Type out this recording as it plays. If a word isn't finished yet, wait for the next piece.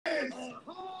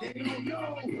Can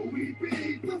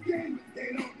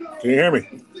you hear me?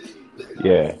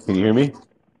 Yeah, can you hear me?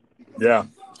 Yeah.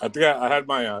 I think I had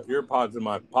my ear pods in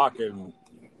my pocket and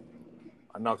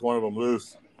I knocked one of them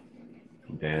loose.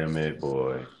 Damn it,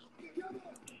 boy.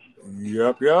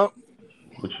 Yep.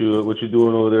 What you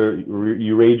doing over there?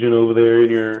 You raging over there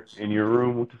in your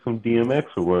room with some DMX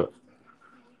or what?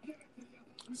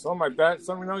 Something like that.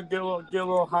 Something, get a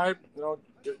little hype.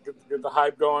 Get the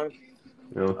hype going.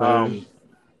 You know what I'm saying?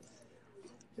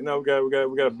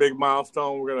 We got a big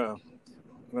milestone. We're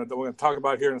gonna talk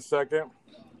about here in a second.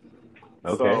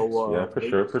 Okay. So Yeah, for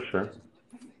sure.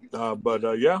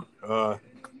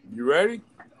 You ready?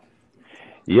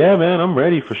 Yeah, man, I'm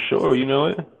ready for sure. You know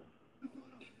it.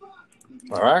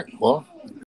 All right. Well.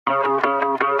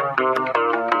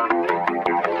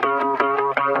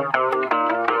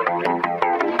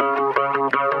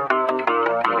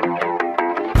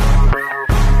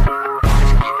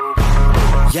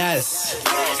 Yes,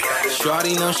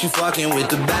 shorty know she fucking with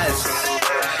the best.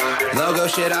 Logo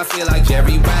shit, I feel like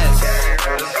Jerry West.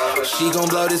 She gon'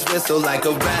 blow this whistle like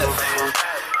a ref.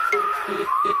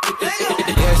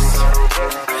 Yes,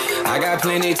 I got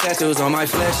plenty tattoos on my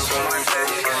flesh.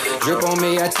 Drip on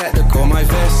me, I tactical my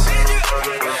vest.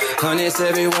 Hundreds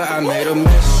everywhere, I made a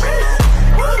mess.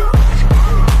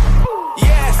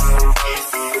 Yes,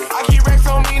 I keep racks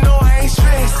on me, no I ain't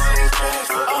stressed.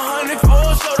 100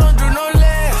 full, so don't do no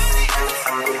less.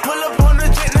 Pull up on the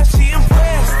jet, now she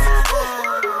impressed.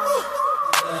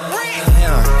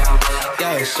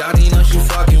 Yeah, shawty know she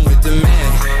fucking with the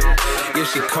man. Yeah,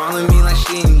 she calling me like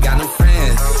she ain't got no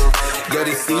friends. Yo,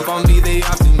 they sleep on me, they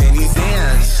off too many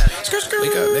dance.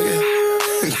 Wake up, nigga.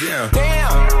 Yeah.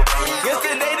 Damn,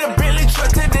 yesterday the Bentley truck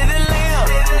today the lamb.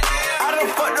 I done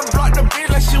fucked the block, the bitch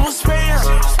like she was spam.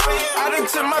 I done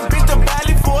took my bitch to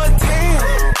Bali for a 10.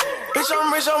 Bitch, I'm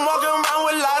rich, I'm walking around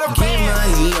with a lot of bands. Get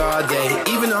money all day,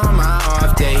 even on my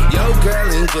off day. Yo, girl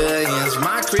in good hands,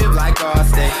 my crib like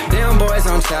Allstate. Them boys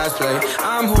on child's play,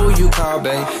 I'm who you call,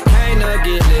 babe. Ain't no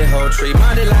get lit, whole tree,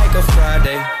 Monday like a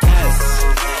Friday. Yes,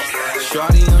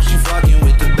 shorty know she fucking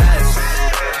with the best.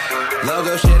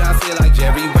 Logo shit, I feel like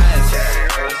Jerry West.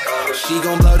 She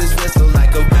gon' blow this whistle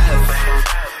like a ref.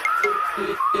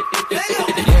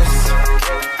 Yes,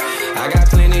 I got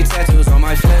plenty tattoos on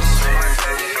my flesh.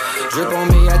 Drip on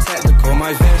me, I tactical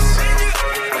my vest.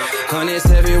 Hundreds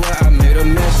everywhere, I made a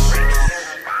mess.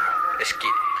 Let's get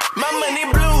it. My money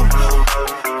blue,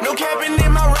 no capping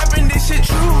in my rapping, this shit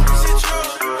true.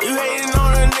 You hating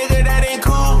on a nigga that ain't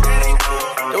cool.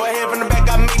 Go ahead from the back,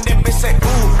 I make that bitch say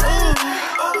ooh.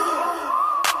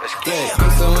 Yeah, I'm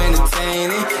so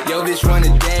entertaining. Yo, bitch wanna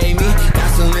date me. Got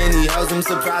so many hoes, I'm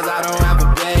surprised I don't have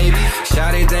a baby.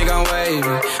 Shawty think I'm wavy.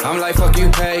 I'm like, fuck you,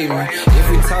 pay me. If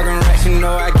we talking racks, you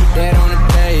know I get that on the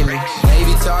daily.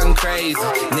 Baby talking crazy.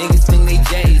 Niggas think they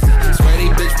Jay-Z. Swear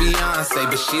they bitch Beyonce,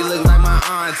 but she look like my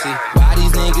auntie. Why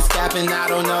these niggas capping? I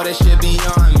don't know, that shit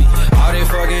beyond me. All that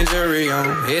fucking jewelry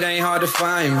on, it ain't hard to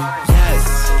find me. Yes,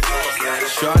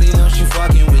 shorty know she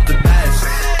fucking with the best.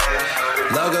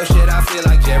 Logo shit, I feel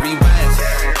like Jerry West.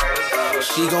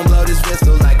 She gon' blow this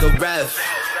whistle like a ref.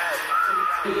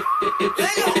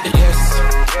 Yes,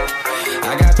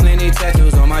 I got plenty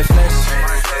tattoos on my flesh.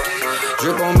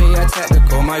 Drip on me, I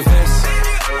tactical my vest.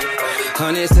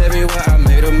 Hundreds everywhere, I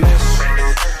made a mess.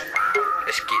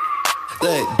 Let's get it.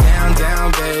 Look,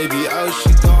 down, baby, oh,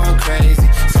 she going crazy.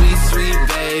 Sweet,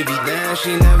 baby, damn,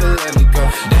 she never let me go.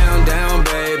 Down,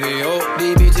 baby, oh,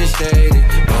 these bitches shady.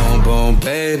 Boom,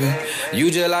 baby,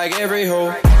 you just like every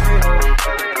hoe.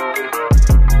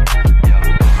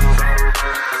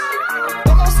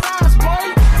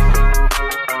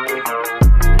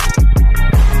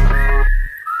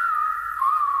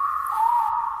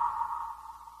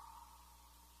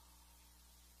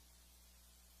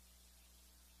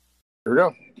 Here we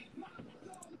go.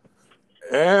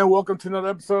 And welcome to another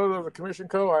episode of the Commission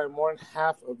Co. I am one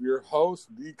half of your host,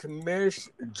 the Commish.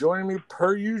 Joining me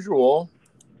per usual,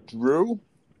 Drew.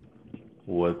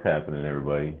 What's happening,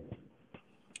 everybody?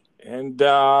 And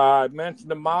I mentioned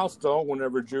the milestone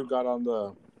whenever Drew got on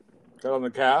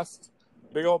the cast.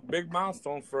 Big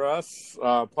milestone for us.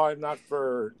 Probably not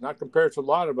compared to a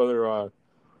lot of other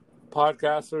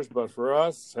podcasters, but for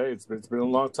us, hey, it's been a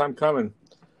long time coming.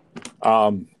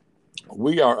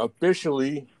 We are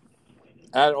officially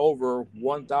at over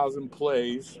 1,000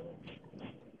 plays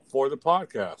for the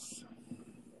podcast.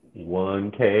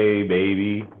 1K,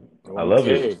 baby. 1K. I love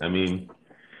it. I mean,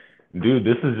 dude,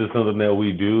 this is just something that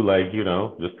we do, like, you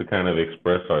know, just to kind of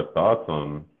express our thoughts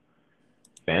on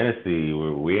fantasy.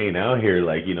 We ain't out here,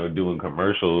 like, you know, doing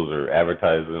commercials or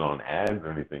advertising on ads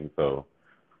or anything. So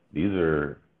these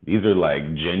are these are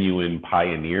like genuine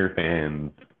pioneer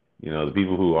fans. You know, the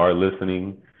people who are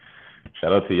listening.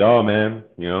 Shout out to y'all, man.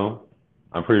 You know,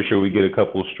 I'm pretty sure we get a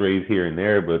couple strays here and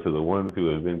there, but to the ones who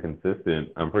have been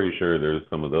consistent, I'm pretty sure there's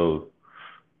some of those.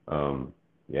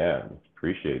 Yeah,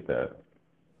 appreciate that.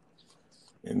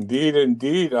 Indeed,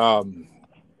 indeed.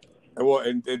 Well,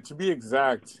 and to be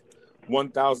exact,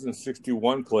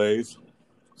 1,061 plays.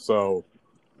 So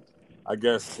I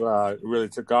guess it really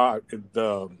took off.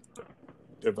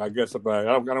 If I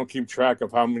don't keep track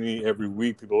of how many every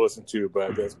week people listen to,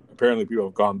 but I guess apparently people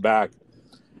have gone back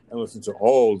and listened to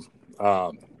old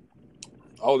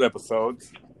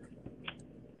episodes.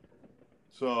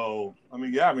 So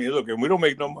look, and we don't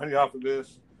make no money off of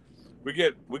this. We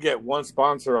get one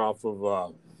sponsor off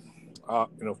of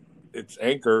it's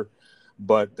Anchor,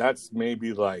 but that's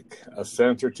maybe like a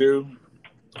cent or two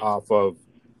off of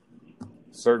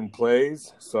certain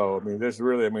plays. So I think there's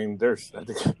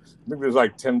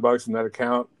like $10 in that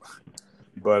account,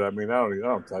 but I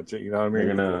don't touch it. You know what I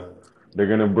mean? They're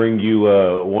gonna bring you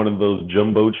one of those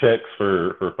jumbo checks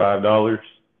for $5.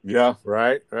 Yeah,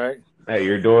 right. At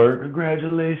your door.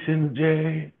 Congratulations,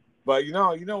 Jay. But you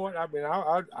know what? I mean,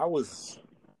 I was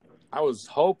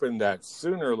hoping that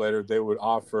sooner or later they would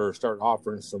start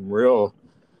offering some real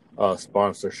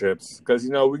sponsorships, because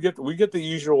we get the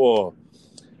usual,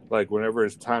 like whenever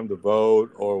it's time to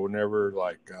vote or whenever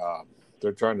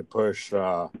they're trying to push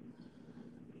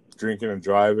drinking and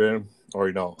driving, or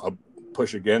a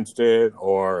push against it,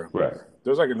 or right.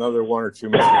 There's like another one or two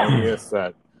miscellaneous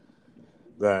that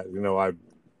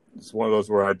it's one of those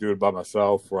where I do it by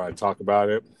myself, where I talk about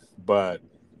it. But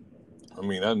I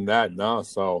mean, other than that, no.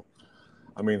 So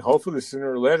I mean, hopefully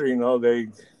sooner or later,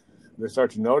 they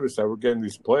start to notice that we're getting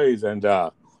these plays. And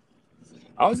I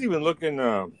was even looking,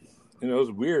 it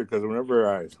was weird because whenever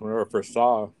I first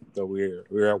saw that we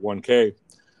were at 1K,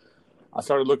 I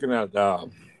started looking at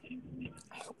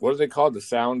what are they called, the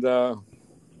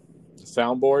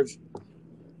soundboards,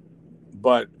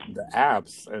 but the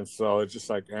apps. And so it's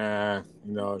just like,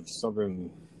 it's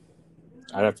something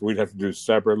we'd have to do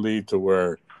separately, to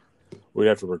where we'd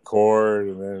have to record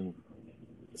and then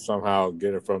somehow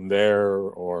get it from there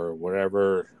or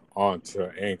whatever onto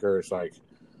Anchor. It's like,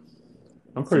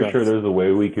 I'm pretty sure there's a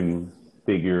way we can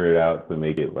figure it out to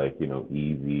make it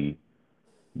easy.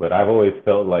 But I've always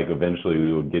felt like eventually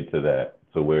we would get to that,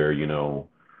 to where,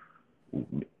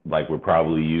 like we're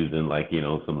probably using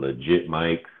some legit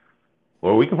mics,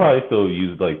 or we could probably still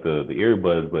use the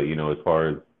earbuds, but as far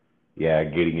as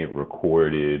getting it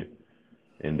recorded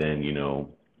and then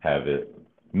have it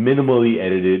minimally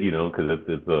edited, because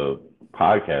it's a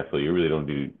podcast, so you really don't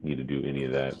need to do any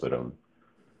of that. But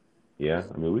we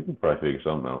can probably figure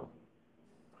something out.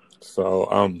 So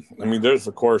there's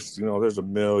of course there's a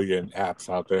million apps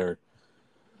out there.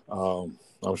 I'm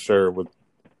sure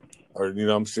I'm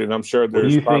sure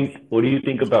there's. What do you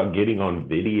think about getting on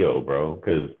video, bro?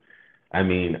 Because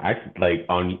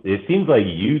it seems like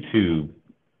YouTube,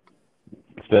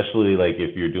 especially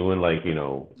if you're doing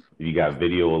you got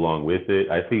video along with it.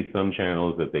 I see some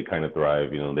channels that they kind of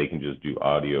thrive, they can just do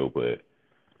audio, but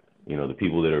the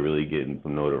people that are really getting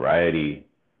some notoriety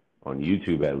on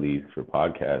YouTube, at least for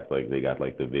podcasts, they got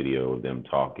the video of them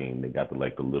talking. They got the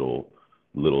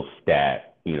little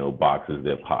stat, boxes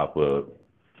that pop up.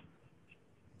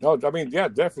 No,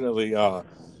 definitely.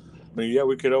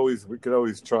 We could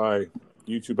always try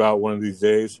YouTube out one of these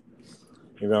days.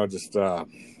 I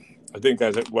think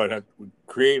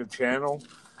create a channel,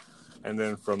 and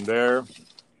then from there,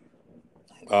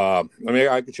 I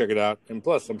could check it out. And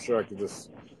plus, I'm sure I could just,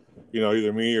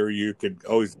 either me or you could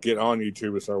always get on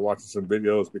YouTube and start watching some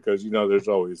videos, because, there's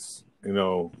always,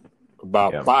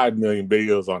 about 5 million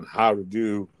videos on how to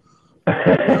do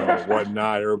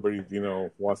whatnot. Everybody,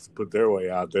 wants to put their way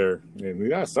out there.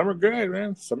 And some are good,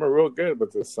 man. Some are real good,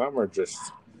 but some are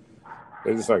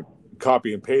they're just like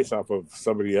copy and paste off of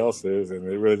somebody else's, and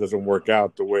it really doesn't work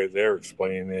out the way they're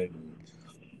explaining it and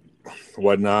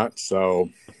whatnot. So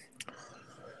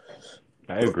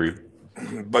I agree.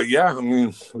 But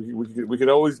we could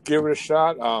always give it a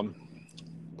shot.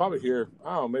 Probably here.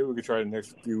 Maybe we could try it the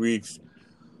next few weeks.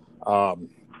 Because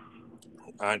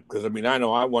I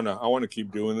know I want to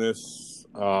keep doing this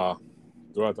throughout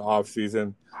the off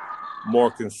season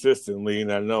more consistently,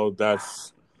 and I know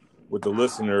that's with the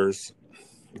listeners.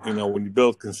 When you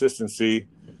build consistency,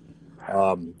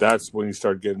 that's when you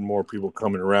start getting more people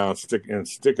coming around,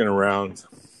 sticking around.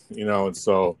 And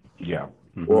so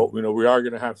Mm-hmm. Well, we are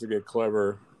going to have to get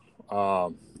clever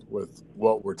with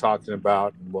what we're talking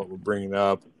about and what we're bringing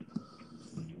up.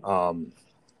 And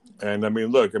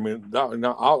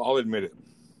I'll admit it.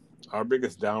 Our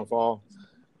biggest downfall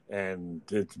and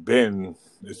it's been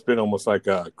almost like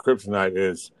a kryptonite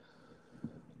is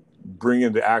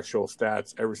bringing the actual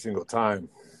stats every single time,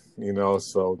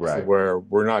 so Right. where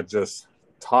we're not just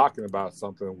talking about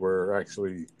something,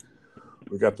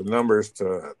 we got the numbers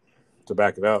to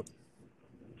back it up.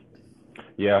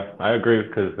 Yeah, I agree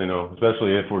because,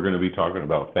 especially if we're going to be talking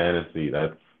about fantasy,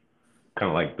 that's kind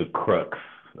of like the crux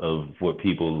of what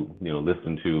people,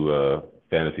 listen to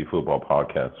fantasy football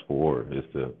podcasts for is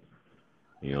to,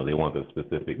 they want the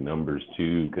specific numbers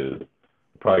too because they're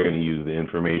probably going to use the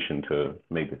information to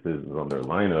make decisions on their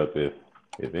lineup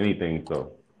if anything.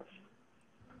 So.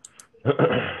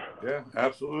 Yeah,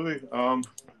 absolutely.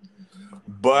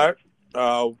 But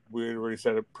we already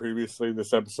said it previously.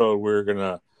 This episode, we're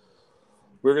gonna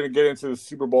get into the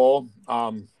Super Bowl.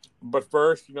 But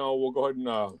first, we'll go ahead and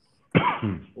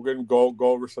we're gonna go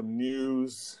over some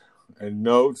news and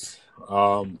notes.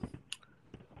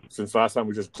 Since last time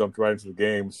we just jumped right into the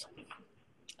games,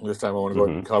 this time I want to go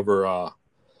ahead and cover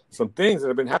some things that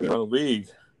have been happening around the league.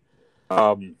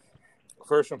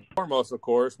 First and foremost, of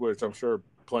course, which I'm sure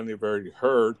plenty have already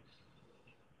heard,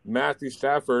 Matthew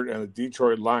Stafford and the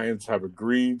Detroit Lions have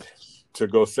agreed to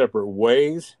go separate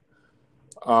ways,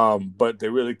 but they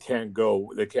really can't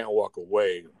go. They can't walk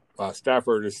away.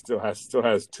 Stafford still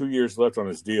has 2 years left on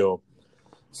his deal,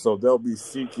 so they'll be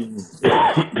seeking.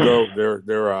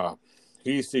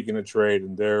 He's seeking a trade,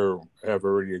 and they have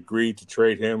already agreed to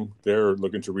trade him. They're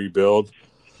looking to rebuild.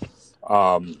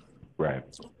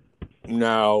 Right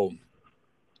now,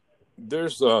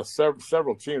 there's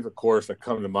several teams, of course, that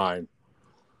come to mind.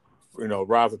 Right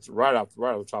off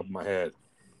the top of my head.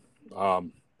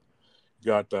 You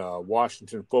got the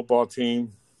Washington football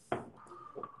team,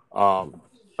 San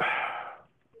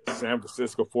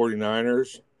Francisco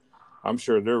 49ers. I'm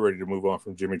sure they're ready to move on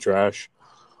from Jimmy Trash.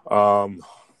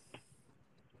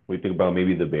 We think about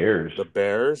maybe the Bears. The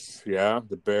Bears.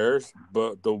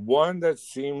 But the one that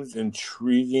seems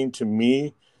intriguing to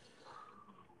me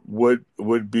would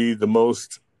be the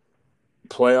most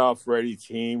playoff ready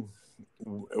team.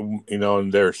 And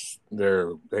they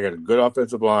got a good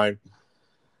offensive line.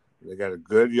 They got a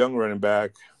good young running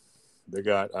back. They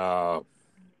got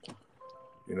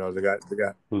they got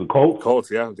the Colts.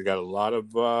 Colts, yeah. They got a lot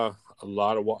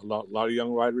of young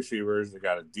wide receivers. They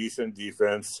got a decent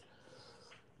defense.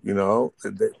 And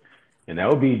that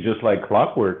would be just like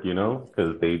clockwork,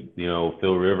 because they,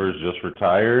 Phil Rivers just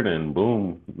retired, and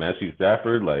boom, Matthew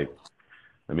Stafford. It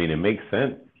makes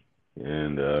sense,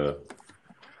 and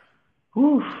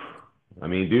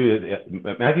dude,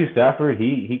 Matthew Stafford,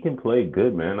 he can play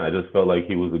good, man. I just felt like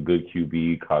he was a good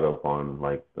QB caught up on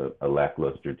a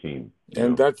lackluster team.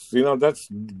 And that's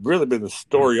really been the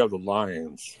story of the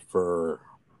Lions for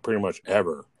pretty much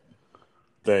ever.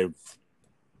 They've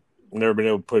never been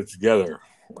able to put it together.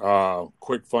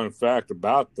 Quick fun fact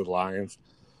about the Lions: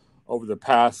 over the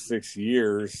past 6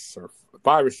 years, or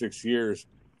 5 or 6 years,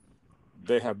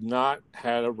 they have not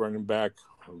had a running back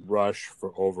rush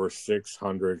for over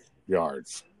 600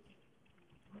 yards.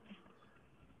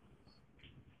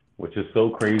 Which is so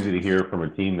crazy to hear from a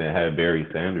team that had Barry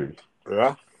Sanders.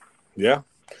 Yeah.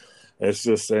 It's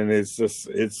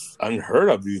unheard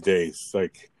of these days.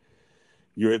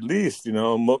 You at least,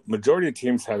 majority of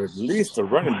teams have at least a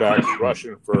running back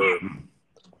rushing for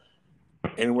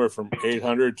anywhere from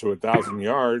 800 to 1,000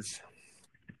 yards.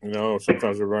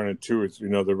 Sometimes they're running two.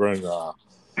 They're running a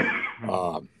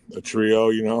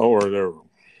trio,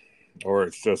 or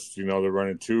it's just they're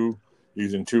running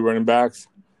using two running backs.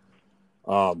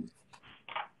 So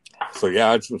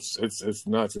yeah, it's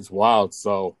nuts. It's wild.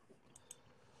 So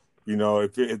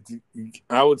if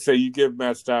I would say you give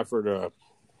Matt Stafford a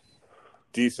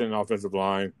decent offensive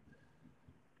line,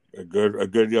 a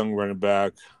good young running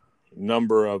back,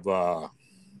 number of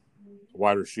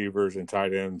wide receivers and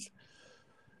tight ends,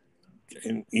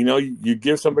 and you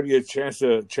give somebody a chance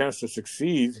to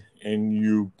succeed, and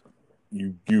you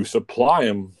supply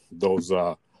them those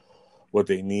what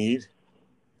they need.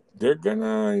 They're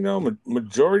gonna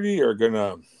majority are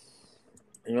gonna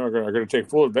take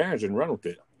full advantage and run with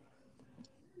it.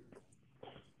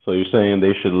 So you're saying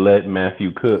they should let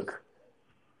Matthew cook?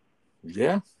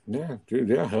 Yeah, dude,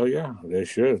 yeah, hell yeah, they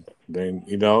should. Then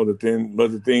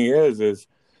the thing is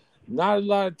not a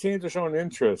lot of teams are showing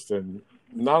interest, and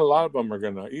not a lot of them are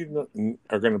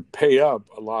gonna pay up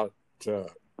a lot to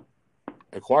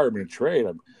acquire him in a trade.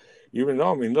 Even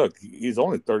though, look, he's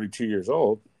only 32 years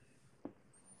old.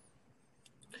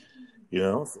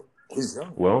 He's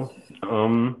young. Well,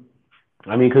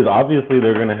 because obviously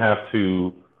they're gonna have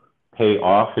to pay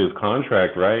off his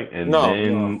contract, right? And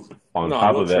on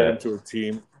top of that, to a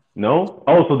team. No?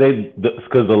 Oh, so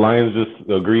because the Lions just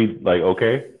agreed,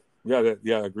 okay?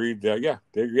 Agreed.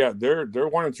 They're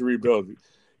wanting to rebuild.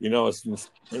 You know, Oh speaking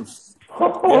of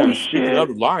shit!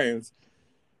 the Lions,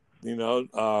 you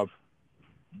know,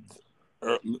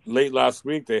 late last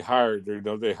week they hired their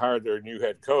new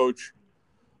head coach,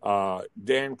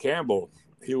 Dan Campbell.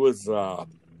 He was an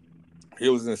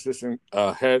assistant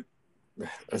head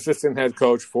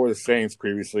coach for the Saints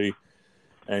previously,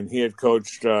 and he had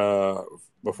coached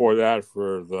before that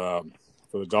for the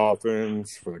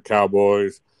Dolphins, for the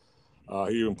Cowboys.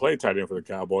 He even played tight end for the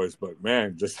Cowboys. But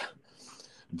man, just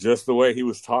the way he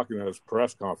was talking at his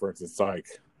press conference, it's like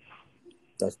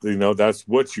that's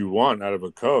what you want out of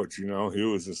a coach. You know, he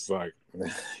was just like,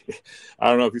 I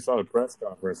don't know if you saw the press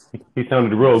conference. He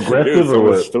sounded real aggressive, Dude,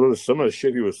 or some of the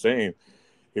shit he was saying.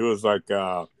 He was like,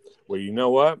 well, you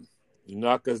know what? You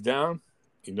knock us down,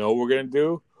 you know what we're going to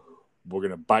do? We're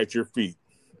going to bite your feet.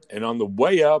 And on the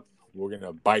way up, we're going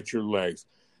to bite your legs.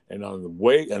 And on the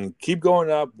way, and keep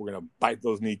going up, we're going to bite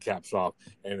those kneecaps off.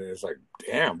 And it's like,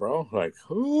 damn, bro. Like,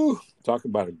 talk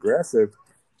about aggressive.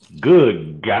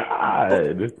 Good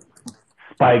God.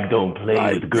 Spike don't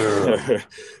play with girls.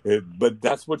 But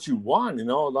that's what you want, you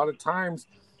know. A lot of times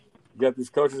you got these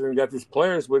coaches and you got these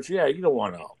players, which, you don't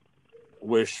want to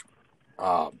wish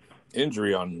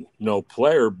injury on no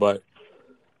player, but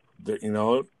they're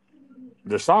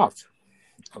soft.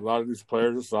 A lot of these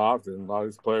players are soft, and a lot of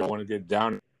these players want to get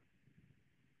down,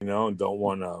 and don't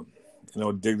want to,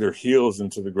 dig their heels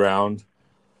into the ground.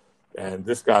 And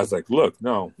this guy's like, look,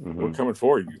 no, we're coming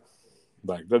for you.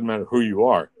 Like, doesn't matter who you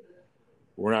are.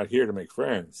 We're not here to make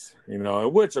friends,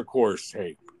 which, of course,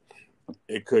 hey,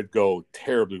 it could go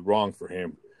terribly wrong for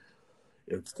him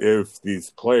if these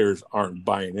players aren't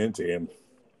buying into him.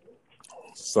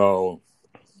 So,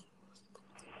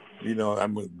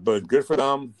 but good for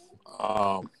them.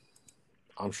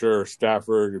 I'm sure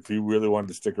Stafford, if he really wanted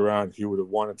to stick around, he would have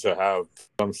wanted to have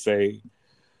some say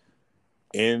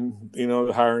in,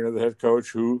 the hiring of the head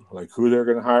coach, who they're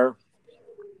going to hire.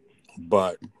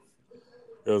 But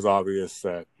it was obvious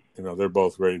that, they're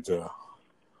both ready to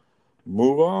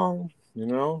move on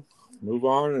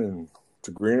and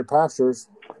to greener pastures.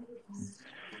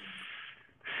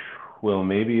 Well,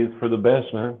 maybe it's for the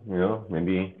best, man.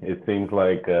 Maybe it seems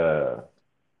like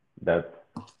that's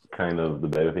kind of the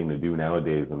better thing to do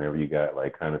nowadays whenever you got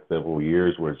like kind of several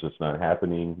years where it's just not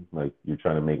happening. Like you're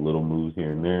trying to make little moves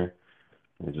here and there.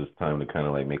 It's just time to kind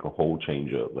of like make a whole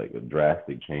change up, like a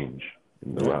drastic change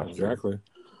in the roster. Exactly.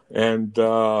 And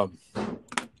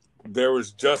there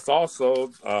was just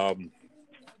also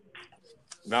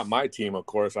not my team, of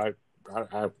course. I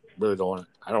really don't want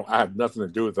to. I have nothing to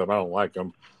do with them. I don't like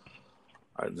them.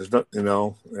 There's not,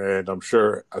 and I'm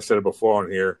sure I've said it before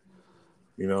on here.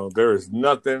 There is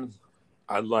nothing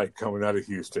I like coming out of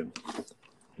Houston.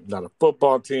 Not a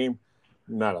football team,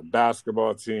 not a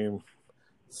basketball team,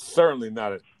 certainly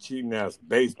not a cheating ass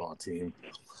baseball team.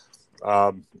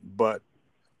 But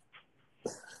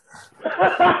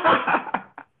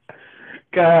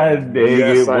God dang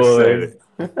it, boy.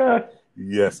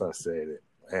 Yes, I said it.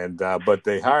 And but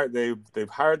they've hired their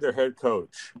head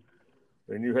coach,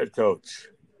 their new head coach.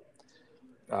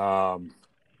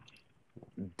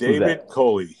 David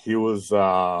Coley. He was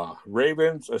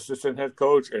Ravens assistant head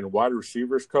coach and wide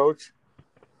receivers coach.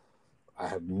 I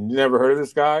have never heard of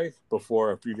this guy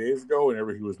before a few days ago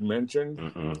whenever he was mentioned.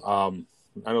 I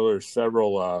know there's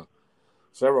several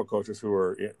coaches who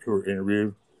were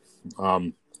interviewed.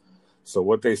 So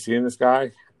what they see in this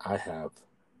guy, I have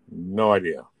no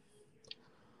idea.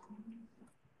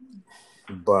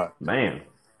 But man,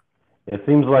 it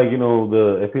seems like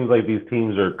it seems like these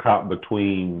teams are caught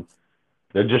between.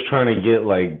 They're just trying to get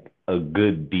like a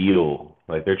good deal.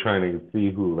 Like they're trying to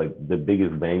see who like the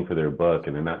biggest bang for their buck,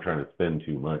 and they're not trying to spend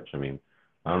too much. I mean,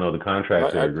 I don't know the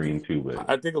contracts they're agreeing to, but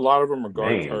I think a lot of them are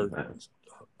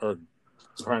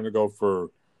trying to go for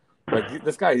like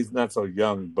this guy. He's not so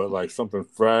young, but like something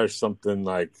fresh, something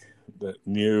like that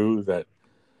new that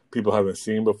people haven't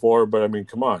seen before. But I mean,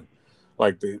 come on,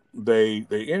 like they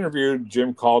interviewed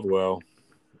Jim Caldwell,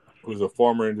 who's a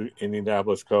former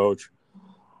Indianapolis coach.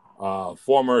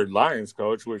 Former Lions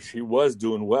coach, which he was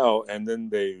doing well, and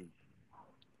then they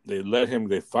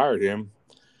fired him,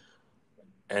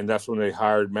 and that's when they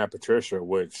hired Matt Patricia,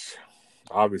 which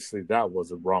obviously that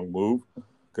was a wrong move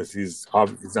because he's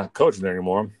not coaching there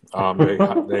anymore.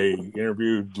 They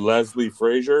interviewed Leslie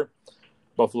Frazier,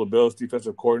 Buffalo Bills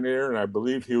defensive coordinator, and I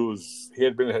believe he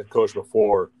had been a head coach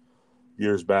before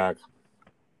years back.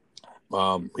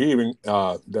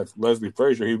 That's Leslie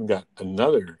Frazier. He even got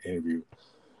another interview.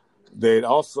 They'd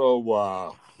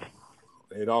also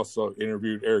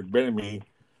interviewed Eric Bieniemy,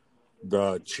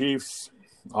 the Chiefs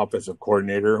offensive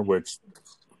coordinator, which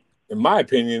in my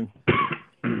opinion,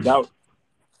 that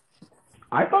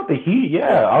I thought that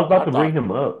I was about to bring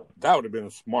him up. That would have been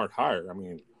a smart hire. I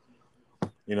mean,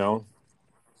 you know.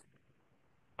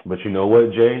 But you know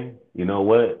what, Jay? You know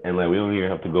what? And like, we don't even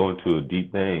have to go into a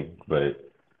deep thing, but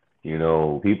you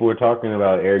know, people were talking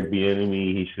about Eric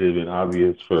Bieniemy. He should have been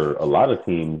obvious for a lot of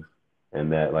teams,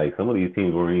 and that like some of these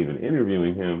teams weren't even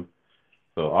interviewing him.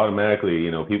 So automatically,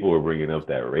 you know, people were bringing up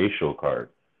that racial card,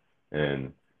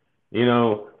 and you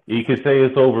know, you could say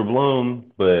it's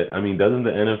overblown, but I mean, doesn't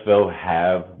the NFL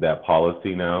have that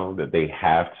policy now that they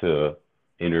have to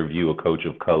interview a coach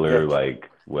of color, like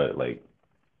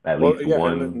at least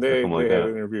one and or something like that? They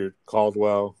interviewed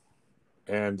Caldwell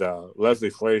and Leslie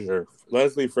Frazier.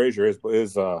 Leslie Frazier is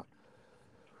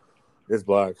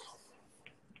black.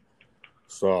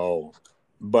 So,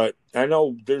 but I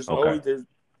know there's always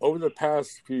over the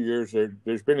past few years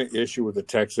there's been an issue with the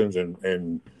Texans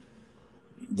and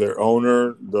their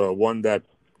owner, the one that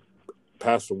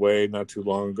passed away not too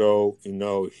long ago. You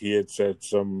know, he had said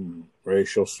some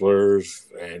racial slurs,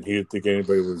 and he didn't think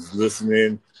anybody was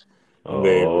listening. And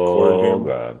they recorded him.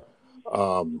 God.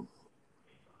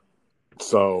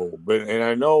 So, and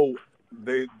I know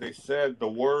they said the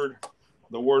word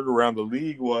around the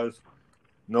league was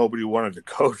nobody wanted to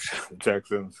coach the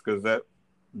Texans because that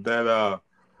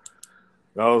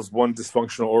was one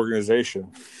dysfunctional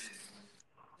organization.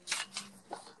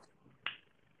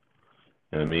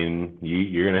 I mean,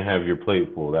 you're gonna have your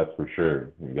plate full, that's for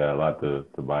sure. You got a lot to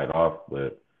bite off,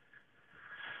 but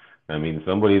I mean,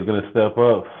 somebody's gonna step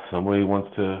up. Somebody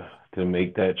wants to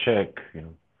make that check. You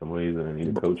know, somebody's gonna need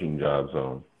a coaching job.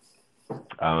 So,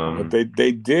 but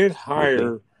they did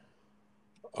hire.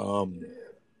 I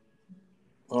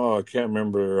can't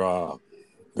remember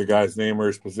the guy's name or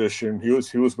his position. He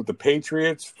was with the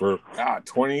Patriots for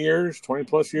 20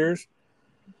 plus years,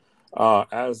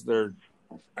 as their,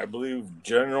 I believe,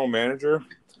 general manager.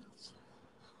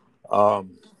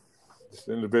 This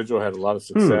individual had a lot of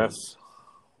success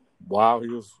while he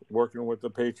was working with the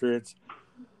Patriots.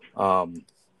 And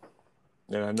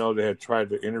I know they had tried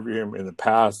to interview him in the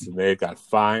past, and they got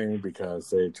fined because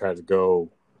they tried to go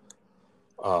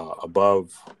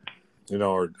above, you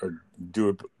know, or do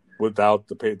it without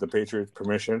the Patriots'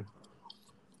 permission.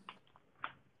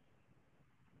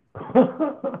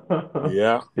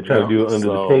 Yeah, they try to do it under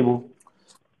the table.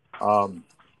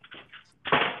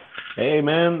 Hey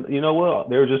man, you know what?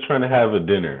 They were just trying to have a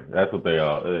dinner. That's what they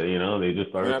are. You know, they just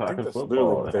started talking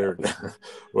football.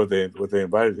 What they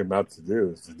invited him out to do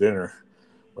is the dinner,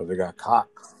 but they got caught.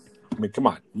 I mean, come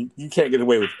on, you can't get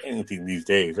away with anything these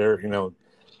days. There, you know,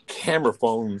 camera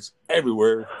phones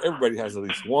everywhere. Everybody has at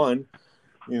least one.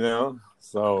 You know,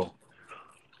 so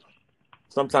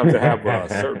sometimes they have a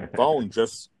certain phone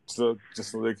just so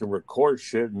they can record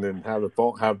shit and then have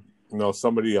you know,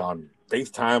 somebody on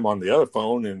FaceTime on the other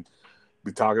phone and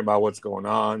be talking about what's going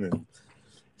on. And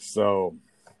so,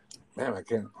 man, I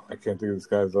can't think of this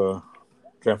guy's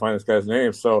can't find this guy's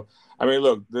name. So, I mean,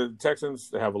 look, the Texans,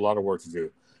 they have a lot of work to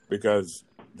do because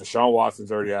Deshaun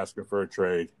Watson's already asking for a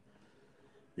trade.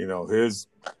 You know,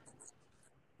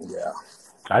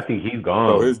 I think he's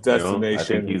gone. So his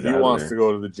destination, you know, he wants to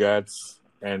go to the Jets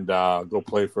and go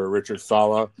play for Richard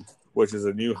Saleh, which is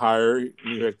a new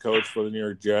head coach for the New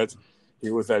York Jets. He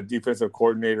was that defensive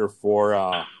coordinator for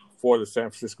the San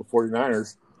Francisco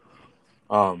 49ers.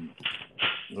 A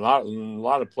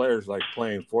lot of players like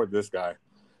playing for this guy.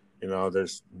 You know,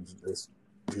 he's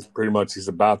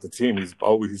about the team. He's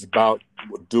about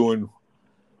doing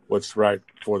what's right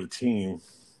for the team,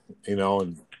 you know,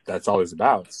 and that's all he's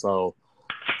about. So,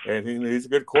 and he's a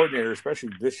good coordinator, especially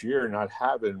this year, not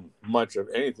having much of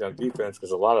anything on defense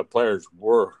because a lot of players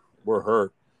were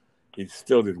hurt. He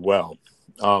still did well.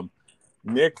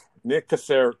 Nick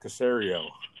Caserio.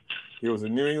 He was a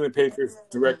New England Patriots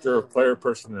director of player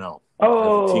personnel.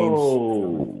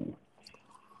 Oh,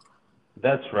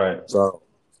 that's right. So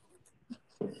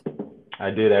I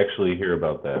did actually hear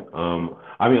about that.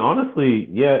 I mean, honestly,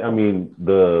 yeah. I mean,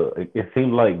 it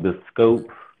seemed like the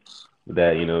scope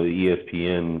that, you know, the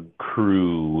ESPN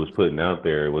crew was putting out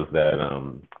there was that,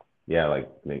 like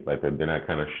they're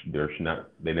not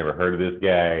they never heard of this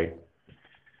guy.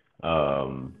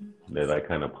 They're like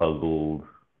kind of puzzled,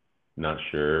 not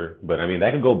sure. But I mean,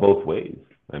 that can go both ways.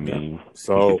 I mean,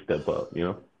 so he could step up, you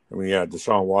know. I mean, yeah,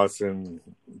 Deshaun Watson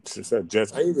said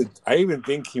Jets. I even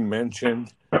think he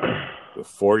mentioned the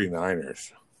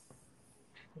 49ers.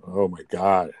 Oh my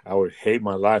God, I would hate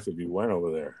my life if he went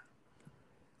over there.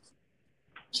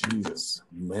 Jesus,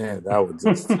 man, that would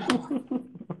just.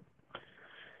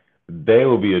 they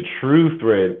will be a true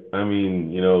threat. I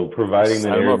mean, providing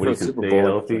that I don't know if everybody it's can Super stay Bowl.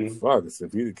 healthy, Fuck,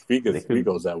 if he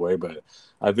goes that way, but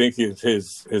I think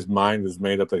his mind is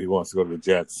made up that he wants to go to the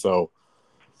Jets. So,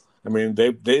 I mean,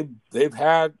 they've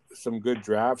had some good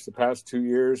drafts the past 2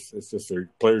 years. It's just their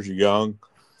players are young,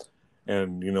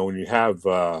 and when you have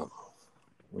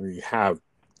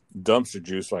dumpster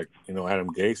juice like Adam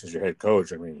Gase as your head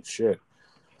coach, I mean, shit.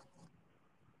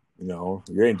 You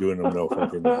ain't doing them no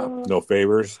fucking no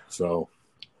favors. So,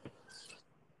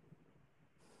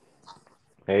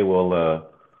 hey,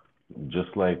 well,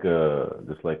 just like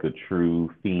a true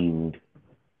fiend,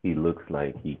 he looks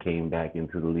like he came back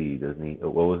into the league, doesn't he?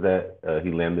 What was that?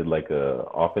 He landed like a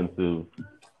offensive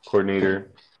coordinator.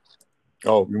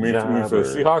 Oh, you mean for the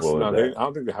Seahawks? No, I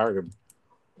don't think they hired him.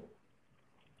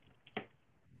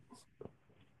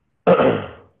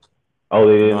 Oh,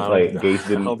 they didn't Gase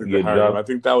didn't get jobs. I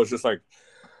think that was just I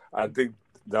think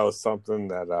that was something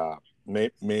that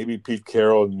maybe Pete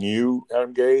Carroll knew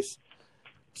Adam Gase,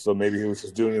 so maybe he was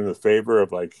just doing him a favor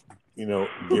of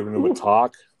giving him a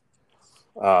talk,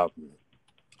 and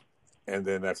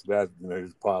then after that,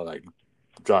 he's probably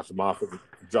dropped him off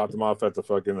at the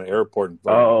fucking airport and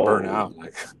burn out,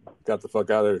 got the fuck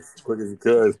out of there as quick as he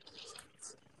could.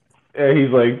 Yeah,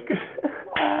 he's like.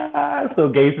 So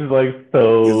Gase is like,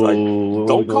 so he's like,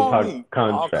 don't call me.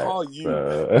 Contracts. I'll call you.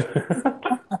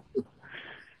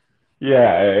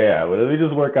 Yeah. Well, let me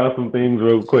just work out some things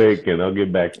real quick, and I'll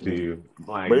get back to you.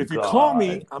 But if you call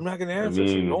me, I'm not gonna answer.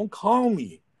 So don't call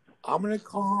me. I'm gonna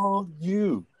call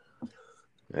you.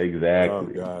 Exactly. Oh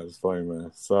God, it's funny,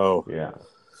 man. So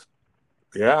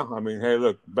yeah. I mean, hey,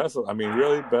 look,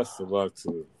 really best of luck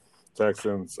to the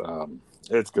Texans.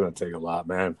 It's gonna take a lot,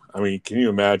 man. I mean, can you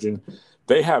imagine?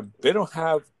 They don't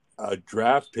have a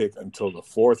draft pick until the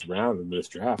 4th round in this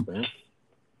draft, man.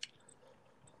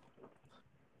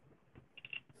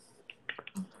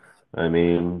 I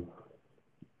mean,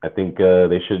 I think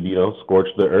they should, scorch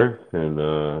the earth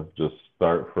and just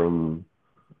start from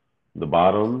the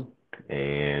bottom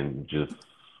and just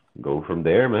go from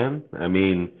there, man. I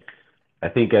mean, I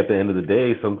think at the end of the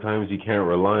day, sometimes you can't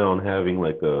rely on having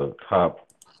like a top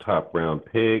round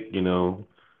pick. You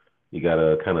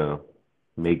gotta kind of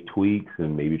make tweaks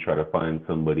and maybe try to find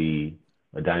somebody,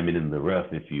 a diamond in the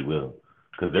rough, if you will.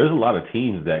 Because there's a lot of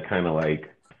teams that kind of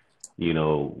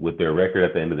with their record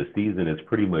at the end of the season, it's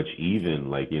pretty much even,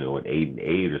 an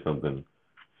 8-8 or something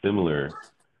similar.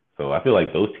 So I feel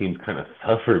like those teams kind of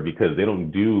suffer because they don't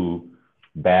do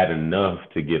bad enough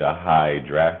to get a high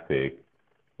draft pick.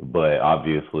 But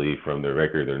obviously from their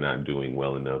record, they're not doing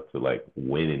well enough to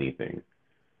win anything.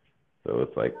 So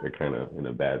it's they're kind of in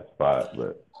a bad spot,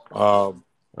 but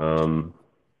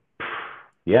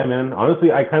yeah, man.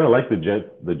 Honestly, I kind of like the Jets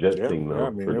thing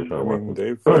though.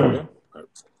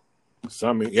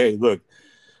 Hey, look,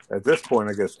 at this point,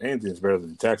 I guess anything's better than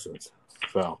the Texans.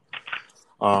 So,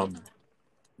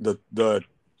 the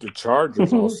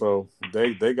Chargers also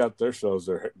they got themselves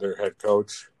their head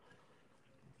coach.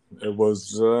 It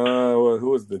was who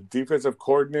was the defensive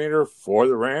coordinator for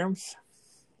the Rams?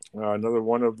 Another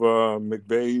one of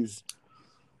McVay's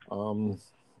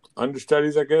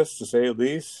understudies, I guess, to say the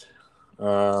least.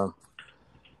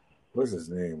 What's his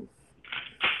name?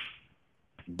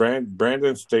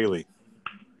 Brandon Staley.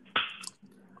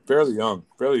 Fairly young.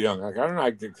 I don't know.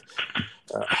 I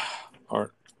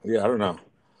don't know.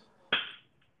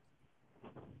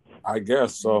 I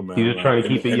guess so, man. He's just trying to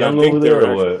keep it young over there,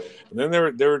 or what? And then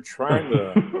they were trying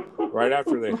to. Right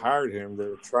after they hired him, they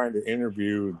were trying to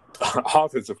interview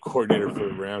offensive coordinator for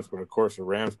the Rams, but of course the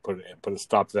Rams put a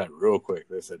stop to that real quick.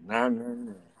 They said,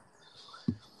 no.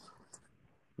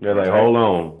 They're like, hold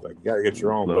on. You got to get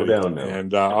your own. Slow down now.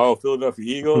 And Philadelphia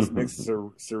Eagles, Nick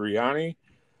Sirianni.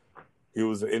 He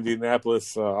was the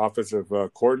Indianapolis offensive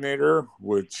coordinator,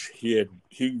 which he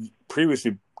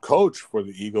previously coached for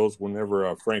the Eagles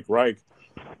whenever Frank Reich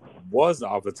was the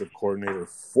offensive coordinator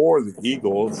for the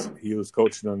Eagles. He was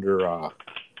coaching under them.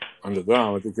 I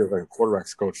think he was a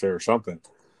quarterback's coach there or something.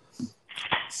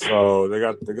 So they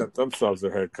got themselves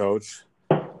their head coach.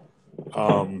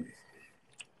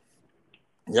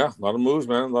 Yeah, a lot of moves,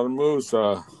 man. A lot of moves.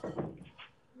 I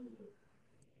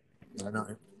know.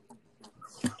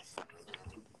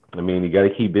 I mean, you got to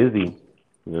keep busy.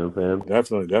 You know what I'm saying?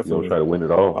 Definitely. You don't try to win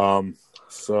it all.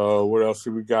 So what else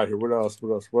do we got here? What else?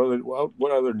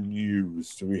 What other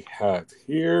news do we have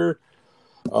here?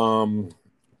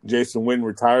 Jason Witten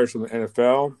retires from the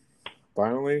NFL.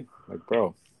 Finally,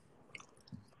 bro,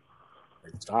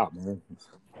 stop, man.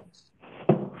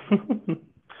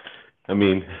 I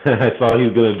mean, I saw he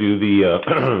was gonna do the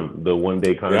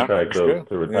 1-day contract to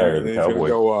retire the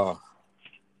Cowboys.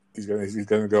 He's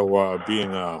gonna go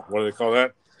being what do they call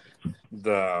that?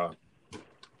 The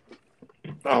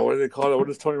what do they call it? What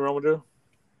does Tony Romo do?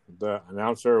 The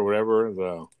announcer or whatever. He's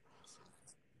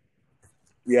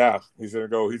gonna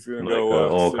go. He's gonna like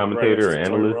go. Sit right commentator next or to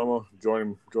Tony analyst. Romo.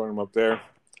 Join him up there.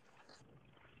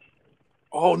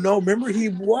 Oh no! Remember he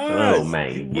was. Oh my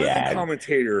He was a God.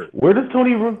 commentator. Where does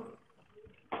Tony Romo?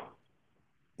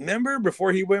 Remember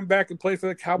before he went back and played for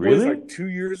the Cowboys Really? like 2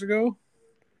 years ago?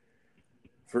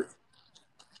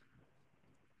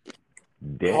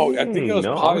 Dang, I think it was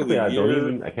no, probably honestly, the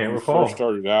year I can't when he recall. first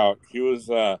started out. He was.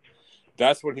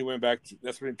 That's when he went back.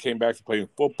 That's when he came back to playing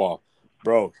football,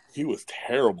 bro. He was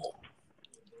terrible.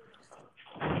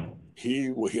 He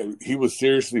was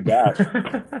seriously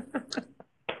bad.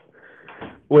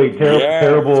 Wait,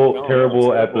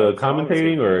 terrible at the as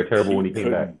commentating, or like, terrible when he came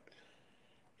back?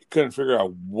 He couldn't figure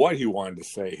out what he wanted to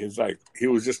say. He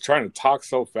was just trying to talk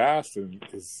so fast, and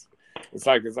it's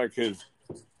like his.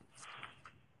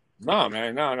 No,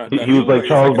 man, no. He was like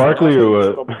Charles Barkley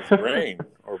or what? His brain,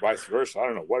 or vice versa. I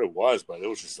don't know what it was, but it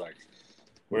was just like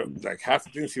half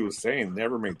the things he was saying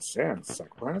never made sense.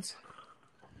 Like what?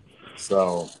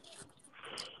 So,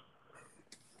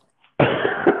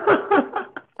 damn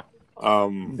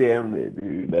it,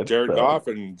 dude. That's Jared tough. Goff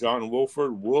and John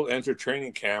Wolford will enter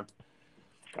training camp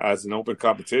as an open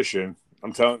competition.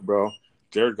 I'm telling you, bro,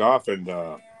 Jared Goff and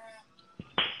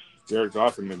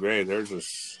McVay,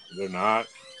 they're not.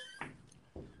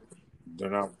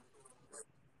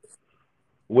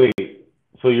 Wait,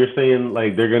 so you're saying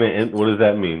like they're gonna end? What does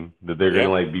that mean? That they're gonna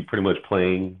like be pretty much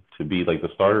playing to be like the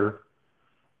starter?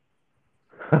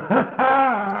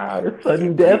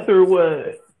 Sudden death or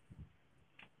what?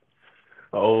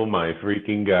 Oh my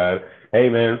freaking God! Hey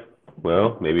man,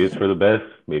 well maybe it's for the best.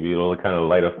 Maybe it'll kind of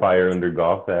light a fire under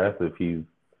Goff's ass if he's,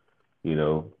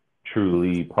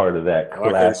 truly part of that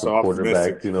class of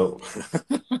quarterbacks,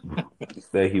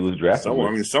 that he was drafted.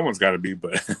 I mean, someone's got to be,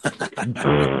 but.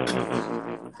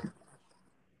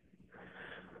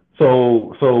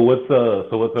 So what's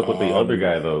up with the other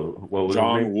guy though? What was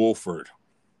John his name? Wolford?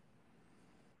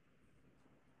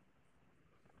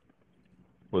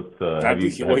 What's have you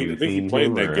seen played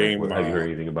him, that game? Have you heard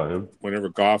anything about him? Whenever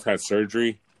Goff had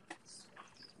surgery,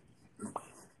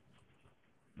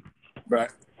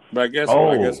 but I guess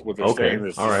what they're saying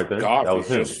is Goff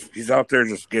he's out there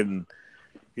just getting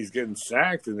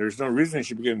sacked, and there's no reason he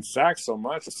should be getting sacked so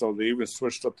much. So they even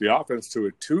switched up the offense to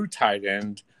a 2 tight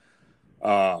end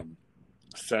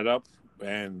setup,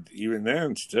 and even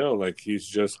then, still like he's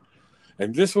just.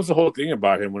 And this was the whole thing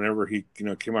about him. Whenever he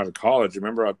came out of college,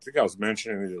 remember I think I was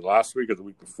mentioning either last week or the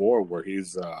week before, where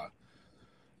he's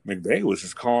McVay was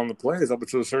just calling the plays up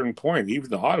until a certain point, even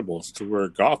the audibles, to where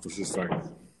Goff was just like.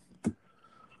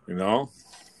 He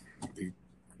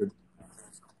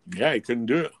couldn't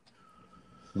do it.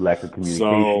 Lack of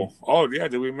communication. So,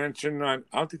 did we mention? I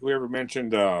don't think we ever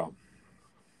mentioned not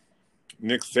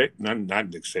Nick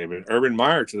Saban, Urban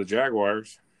Meyer to the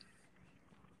Jaguars.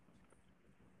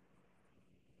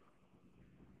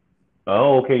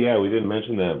 Oh, okay, yeah, we didn't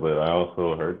mention that, but I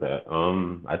also heard that.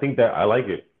 I think that I like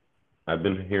it. I've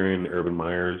been hearing Urban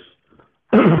Meyer's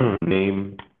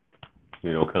name.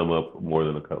 Come up more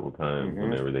than a couple of times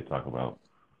whenever they talk about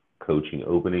coaching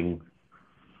openings.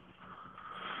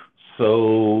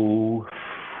 So,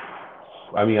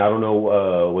 I mean, I don't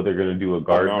know what they're going to do with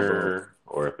Gardner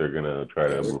or if they're going to try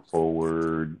to move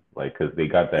forward, like, because they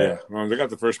got that. Yeah, they got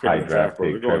the first pick high draft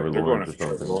pick, Trevor Lawrence or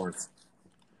Trevor something. Lawrence.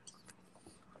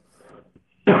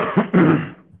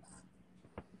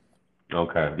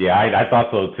 Okay, yeah, I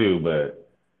thought so too, but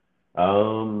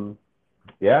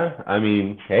yeah, I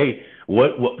mean, hey,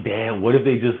 what if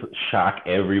they just shock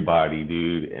everybody,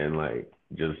 dude, and like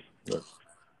just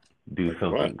do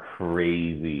something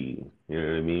crazy? You know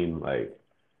what I mean?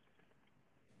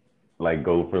 Like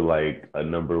go for like a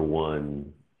number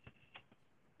 1,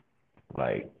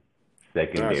 like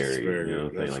secondary. You know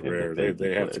what I'm saying? Like rare.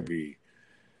 They have to be.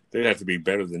 They'd have to be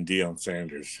better than Deion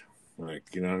Sanders.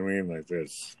 Like, you know what I mean? Like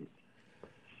this.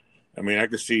 I mean, I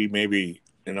could see maybe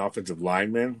an offensive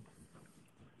lineman,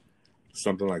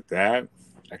 something like that.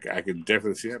 I could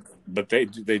definitely see that. But they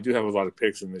do have a lot of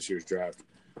picks in this year's draft.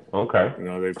 Okay.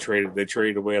 They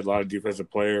traded away a lot of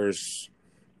defensive players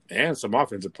and some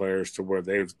offensive players to where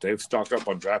they've stocked up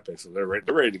on draft picks, so they're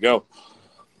ready to go.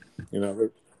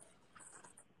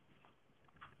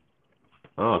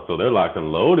 Oh, so they're locked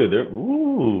and loaded. This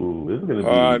is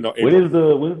gonna be. No,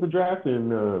 when is the draft in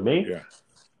May? Yeah.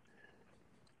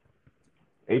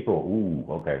 April. Ooh,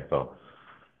 okay. So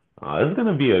this is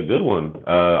gonna be a good one.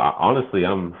 Honestly,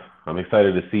 I'm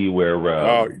excited to see where.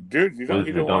 Dude, you don't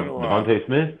want to. Devontae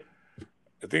Smith.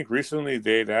 I think recently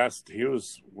they'd asked, he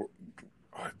was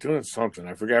doing something.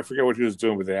 I forget what he was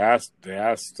doing, but they asked.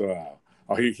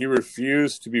 He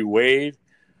refused to be weighed,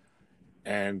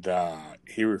 and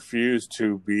he refused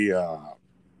to be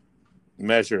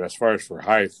measured as far as for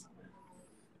height.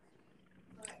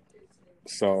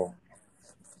 So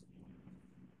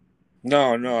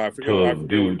no, I forget.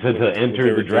 To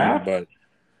enter the draft, doing,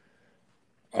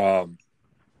 but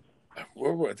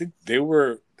I think they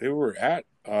were at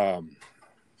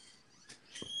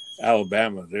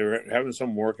Alabama. They were having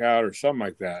some workout or something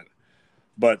like that.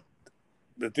 But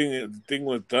the thing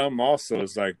with them also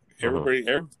is like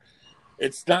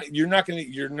it's not you're not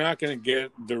gonna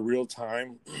get the real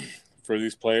time for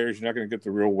these players. You're not gonna get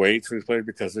the real weights for these players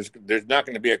because there's not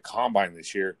gonna be a combine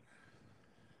this year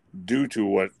due to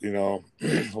what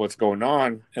what's going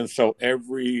on. And so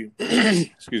every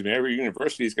every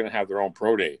university is gonna have their own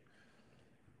pro day.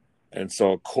 And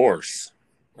so of course,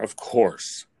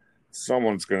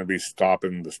 someone's going to be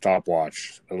stopping the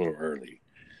stopwatch a little early.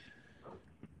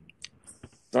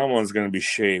 Someone's going to be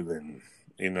shaving,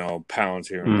 pounds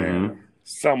here and there.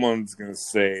 Someone's going to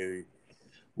say,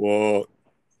 well,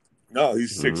 no,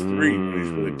 he's 6'3", but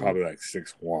he's really probably like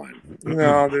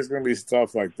 6'1". There's going to be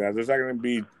stuff like that. There's not going to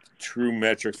be true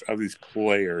metrics of these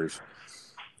players.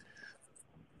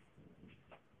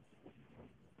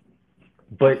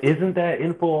 But isn't that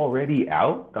info already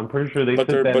out? I'm pretty sure they took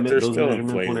that. But they're still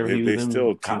inflated. They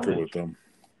still tinker with them.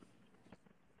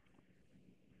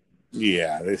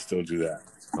 Yeah, they still do that.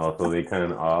 So they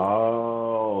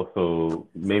so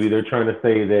maybe they're trying to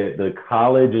say that the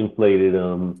college inflated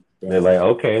them. They're like,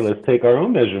 okay, let's take our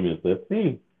own measurements. Let's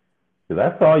see.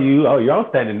 Because I saw you. Oh, y'all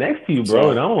standing next to you,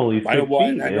 bro, and I'm only 6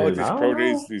 feet. I know these pro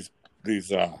days,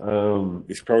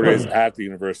 these pro days at the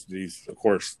universities, of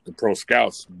course, the pro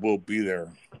scouts will be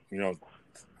there,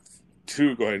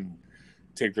 to go ahead and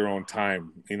take their own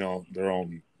time, their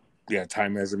own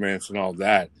time measurements and all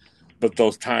that. But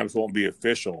those times won't be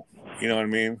official. You know what I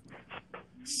mean?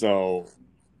 So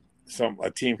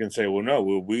a team can say, well, no,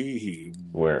 we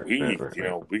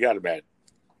got him at,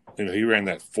 he ran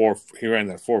that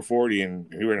 440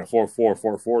 and he ran a 4.4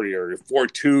 440 or a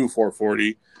 4.2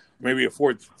 440. Maybe a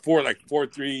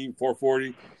 4.3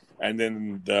 440, and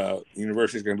then the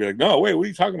university is going to be like, no, wait, what are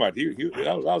you talking about?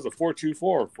 That was a 4.24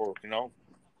 for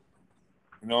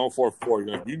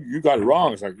 4.4. You got it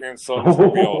wrong. It's like, man, so there's going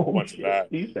to be a whole bunch of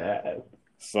that.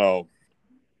 So,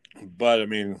 but I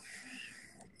mean,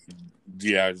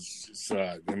 they're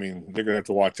going to have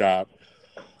to watch out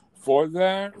for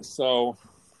that. So.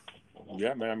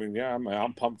 Yeah, man.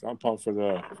 I'm pumped. I'm pumped for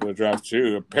the draft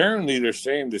too. Apparently, they're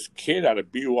saying this kid out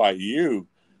of BYU,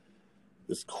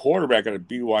 this quarterback out of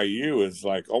BYU, is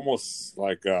like almost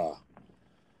like a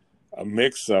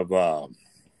mix of a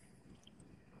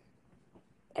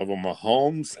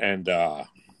Mahomes and oh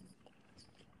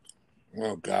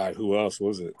God, who else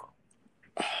was it?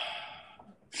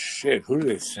 Shit, who did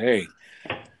they say?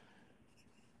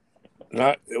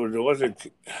 It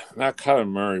wasn't not Kyler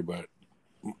Murray, but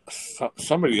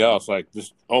somebody else, like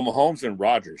this. Oh, Mahomes and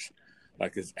Rodgers,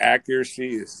 like his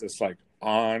accuracy is just like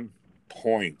on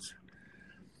point.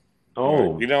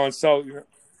 Oh, and so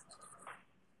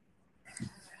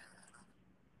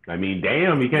I mean,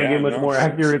 damn, you can't get much more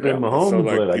accurate than Mahomes. So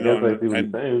but I guess I see what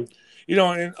you're saying.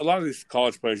 And a lot of these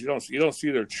college players, you don't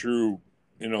see their true,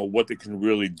 what they can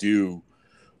really do,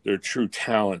 their true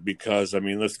talent, because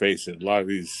let's face it, a lot of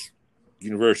these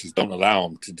universities don't allow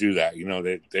them to do that.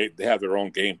 They have their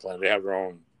own game plan. They have their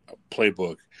own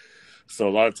playbook. So a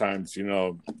lot of times, you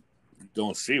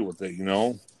don't see what they,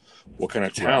 what kind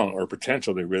of talent or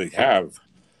potential they really have.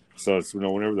 So it's,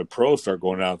 whenever the pros start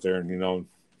going out there and,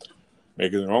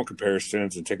 making their own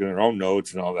comparisons and taking their own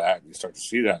notes and all that, you start to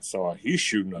see that. So he's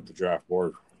shooting up the draft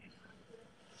board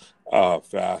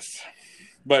fast.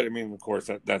 But, of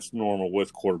course, that's normal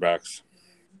with quarterbacks.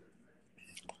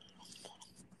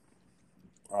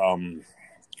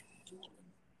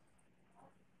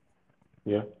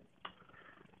 Yeah,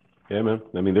 man.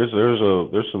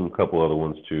 There's some couple other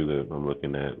ones too that I'm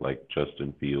looking at, like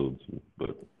Justin Fields,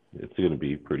 but it's going to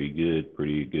be pretty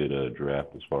good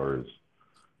draft as far as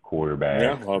quarterback.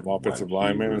 Yeah, a lot of offensive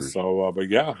linemen. So,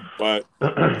 but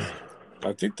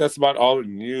I think that's about all the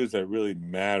news that really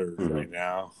matters right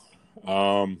now.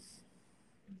 So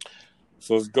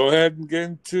let's go ahead and get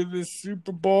into the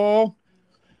Super Bowl.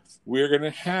 We're going to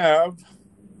have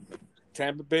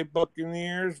Tampa Bay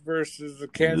Buccaneers versus the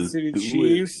Kansas City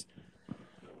Chiefs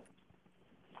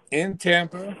in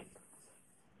Tampa.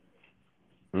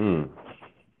 I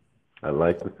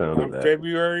like the sound of that.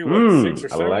 February 6th or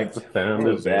 7th? I like the sound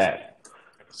of that.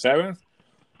 7th?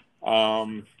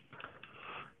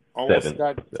 almost Seven.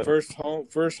 got first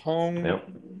home, Yep.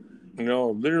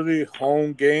 literally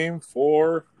home game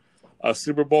for a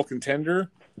Super Bowl contender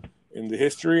in the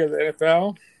history of the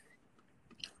NFL.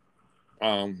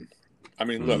 I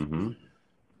mean, look,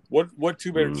 what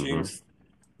two better teams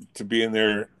to be in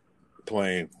there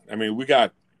playing? I mean, we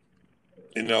got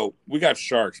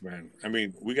sharks, man. I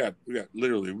mean, we got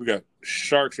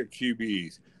sharks at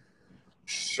QBs,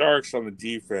 sharks on the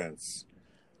defense,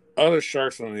 other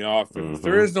sharks on the offense.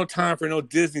 There is no time for no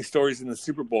Disney stories in the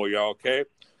Super Bowl, y'all, okay?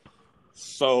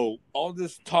 So all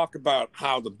this talk about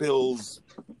how the Bills,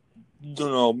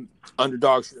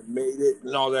 underdogs should have made it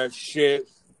and all that shit,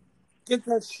 get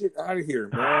that shit out of here,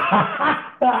 man.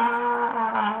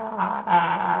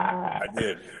 I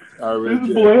did. I really this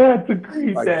did. boy had to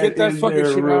creep Get that fucking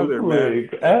shit out of there, man.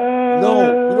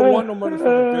 No, we don't want no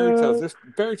motherfucking fairy tales. This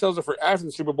fairy tales are for after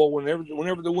the Super Bowl, whenever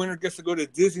the winner gets to go to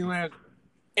Disneyland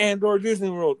and/or Disney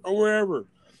World or wherever.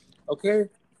 Okay,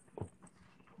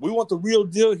 we want the real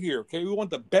deal here. Okay, we want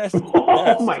the best. Of the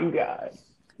best. Oh my god!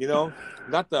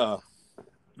 Not the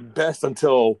best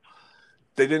until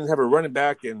they didn't have a running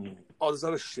back and all this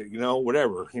other shit.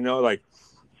 Whatever.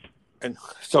 And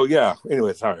so yeah.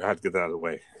 Anyway, sorry, I had to get that out of the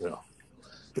way.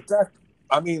 But that,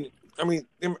 I mean,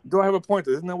 do I have a point?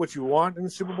 Isn't that what you want in the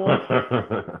Super Bowl?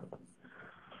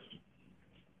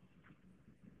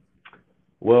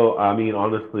 Well, I mean,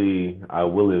 honestly, I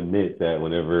will admit that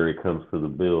whenever it comes to the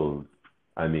Bills,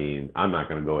 I mean, I'm not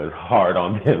going to go as hard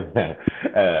on them,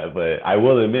 but I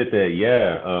will admit that,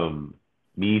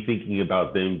 me thinking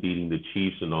about them beating the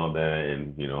Chiefs and all that,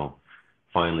 and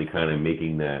finally kind of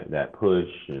making that push,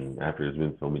 and after it's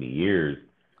been so many years,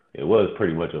 it was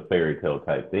pretty much a fairy tale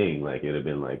type thing. Like it'd have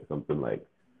been like something like,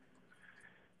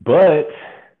 but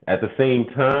at the same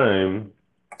time,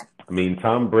 I mean,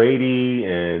 Tom Brady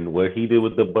and what he did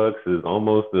with the Bucks is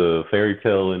almost a fairy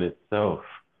tale in itself.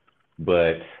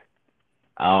 But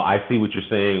I see what you're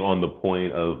saying on the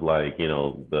point of like,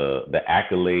 the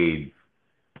accolades,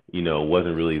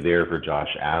 wasn't really there for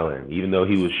Josh Allen, even though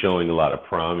he was showing a lot of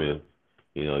promise.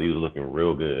 He was looking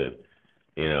real good.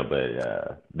 But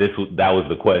that was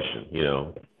the question,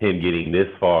 him getting this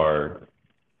far,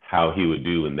 how he would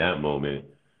do in that moment.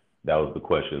 That was the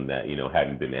question that,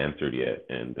 hadn't been answered yet.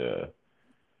 And,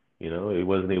 he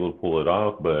wasn't able to pull it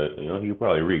off, but, he could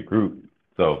probably regroup.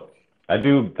 So I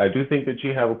do think that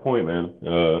you have a point, man.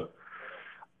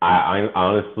 I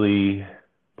honestly,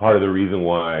 part of the reason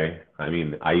why, I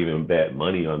even bet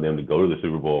money on them to go to the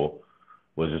Super Bowl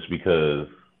was just because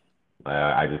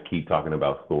I just keep talking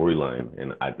about storyline,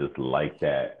 and I just like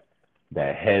that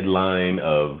headline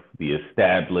of the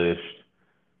established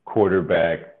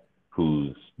quarterback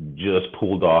who's just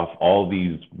pulled off all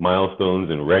these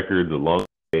milestones and records along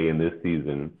the way in this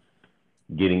season,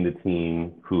 getting the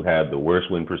team who had the worst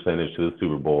win percentage to the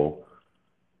Super Bowl,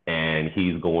 and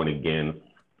he's going against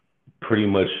pretty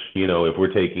much, if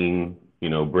we're taking,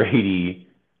 Brady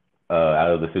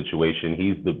out of the situation,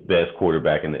 he's the best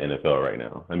quarterback in the NFL right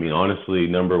now. I mean, honestly,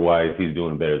 number-wise, he's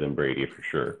doing better than Brady for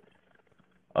sure.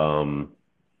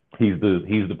 He's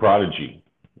the prodigy.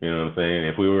 You know what I'm saying?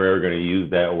 If we were ever going to use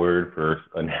that word for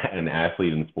an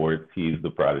athlete in sports, he's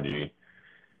the prodigy.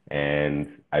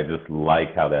 And I just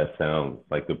like how that sounds,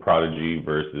 like the prodigy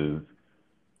versus,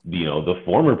 the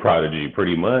former prodigy,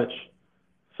 pretty much.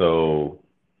 So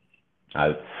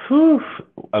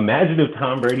imagine if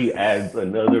Tom Brady adds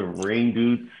another ring,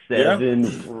 dude.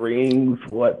 7 rings.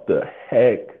 What the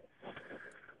heck?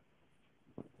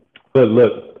 But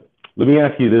look, let me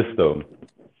ask you this though.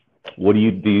 Do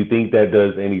you think that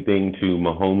does anything to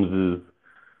Mahomes'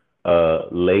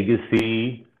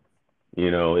 legacy?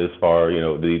 As far,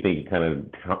 do you think it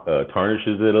kind of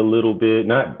tarnishes it a little bit?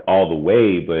 Not all the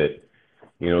way, but,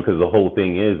 because the whole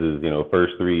thing is,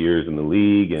 first 3 years in the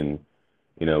league, and,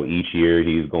 each year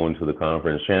he's going to the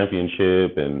conference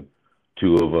championship, and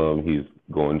 2 of them he's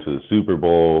going to the Super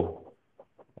Bowl.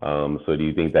 So do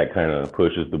you think that kind of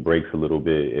pushes the brakes a little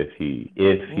bit if he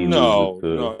loses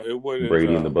to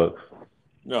Brady and the Bucks?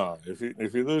 No, if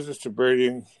he loses to Brady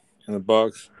and the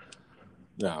Bucks,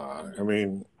 no, I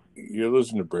mean, you're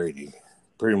losing to Brady,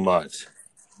 pretty much.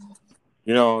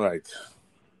 What are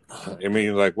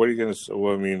you gonna say?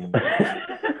 Well, I mean,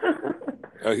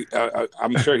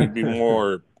 I'm sure he'd be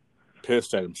more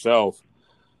pissed at himself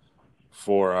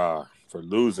for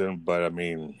losing, but I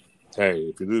mean, hey,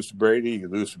 if you lose to Brady, you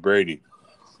lose to Brady.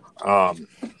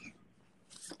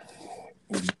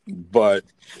 But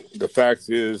the fact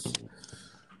is,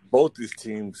 both these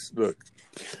teams, look,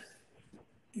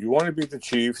 you want to beat the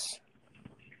Chiefs,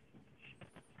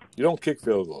 you don't kick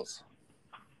field goals.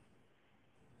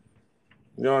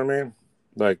 You know what I mean?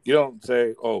 Like, you don't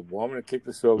say, oh, well, I'm going to kick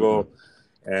this field goal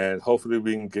and hopefully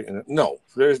we can get in it. No,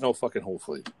 there's no fucking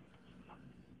hopefully.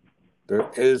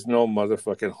 There is no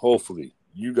motherfucking hopefully.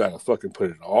 You got to fucking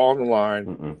put it all on the line.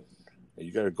 And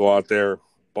you got to go out there,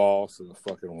 balls to the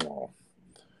fucking wall.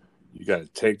 You got to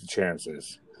take the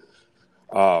chances.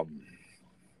 So,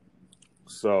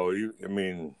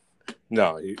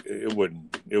 no, it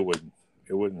wouldn't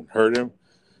hurt him.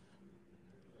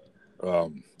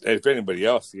 If anybody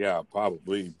else, yeah,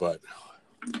 probably. But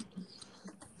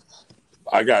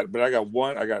I got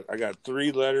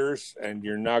 3 letters, and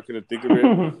you're not going to think of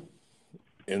it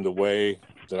in the way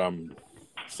that I'm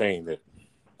saying it.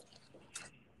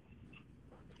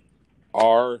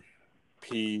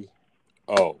 RPO.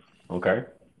 Okay.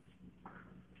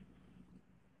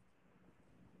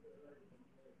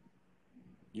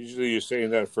 Usually, you're saying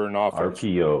that for an offense.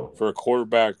 RPO. For a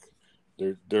quarterback,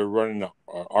 they're running a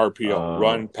RPO,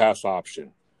 run pass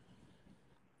option.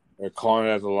 They're calling it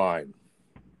at the line,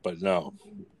 but no,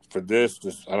 for this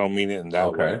I don't mean it in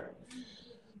that way.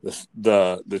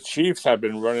 The Chiefs have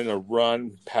been running a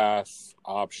run pass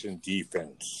option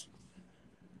defense.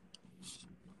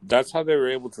 That's how they were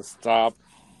able to stop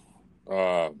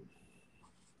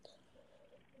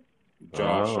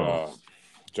Josh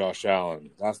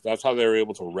Allen. That's how they were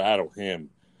able to rattle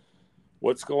him.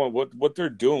 What they're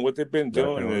doing, what they've been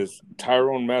doing is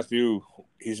Tyrann Mathieu,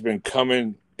 he's been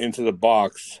coming into the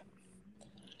box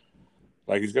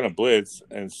like he's gonna blitz,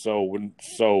 and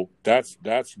so that's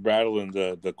rattling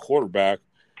the quarterback,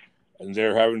 and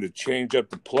they're having to change up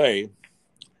the play,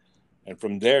 and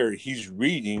from there he's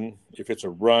reading if it's a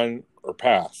run or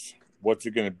pass, what's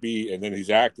it gonna be, and then he's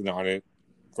acting on it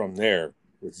from there.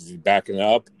 Which is he backing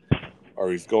up, or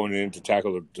he's going in to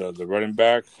tackle the running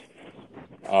back.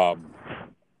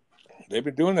 They've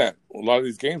been doing that a lot of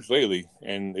these games lately,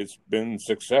 and it's been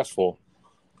successful.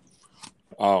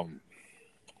 So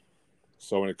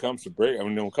when it comes to Brady,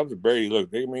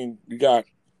 look, you got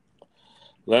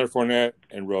Leonard Fournette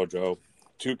and Rojo,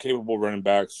 2 capable running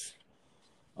backs.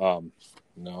 They're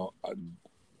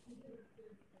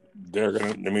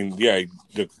gonna.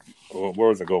 Where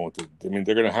was I going with it?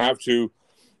 They're gonna have to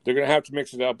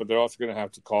mix it up, but they're also gonna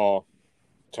have to call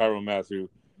Tyrann Mathieu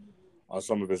on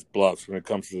some of his bluffs when it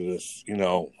comes to this,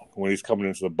 when he's coming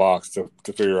into the box to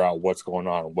figure out what's going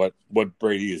on, what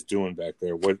Brady is doing back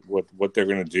there, what they're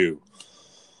going to do.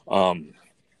 And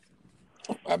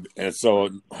so,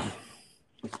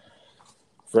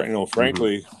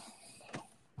 frankly,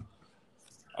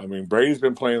 Brady's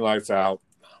been playing lights out.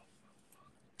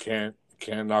 Can't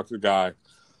knock the guy.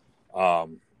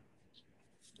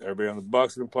 Everybody on the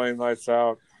Bucs been playing lights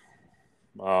out.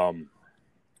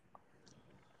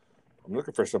 I'm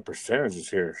looking for some percentages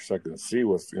here so I can see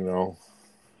what's,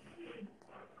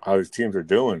 how these teams are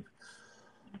doing.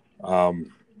 Let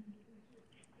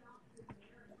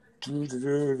me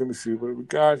see what we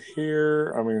got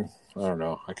here. I don't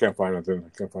know. I can't find nothing. I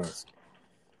can't find it.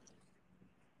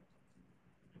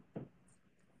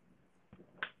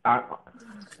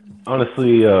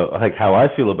 Honestly, like how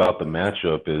I feel about the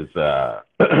matchup is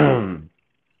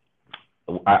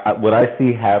what I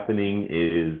see happening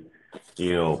is,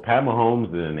 Pat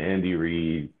Mahomes and Andy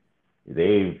Reid,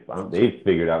 they've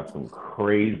figured out some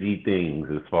crazy things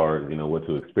as far as, what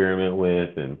to experiment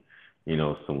with and,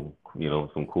 some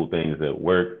cool things that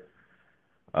work.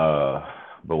 But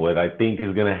what I think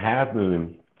is going to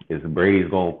happen is Brady's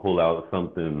going to pull out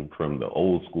something from the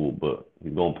old school book.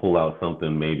 He's going to pull out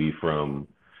something maybe from,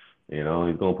 he's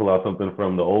going to pull out something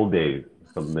from the old days,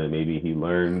 something that maybe he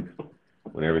learned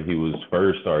whenever he was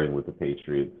first starting with the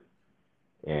Patriots.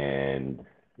 And,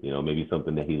 maybe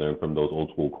something that he learned from those old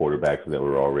school quarterbacks that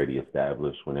were already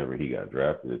established whenever he got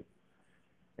drafted.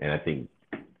 And I think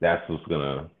that's what's going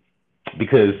to,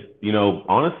 because,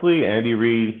 honestly, Andy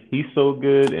Reid, he's so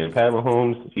good. And Pat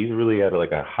Mahomes, he's really at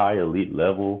a high elite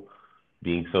level,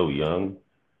 being so young,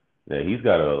 that he's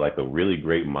got a really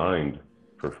great mind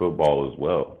for football as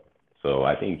well. So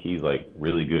I think he's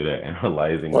really good at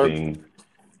analyzing things.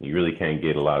 You really can't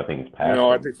get a lot of things past him.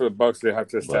 I think for the Bucs, they have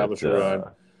to establish a run. I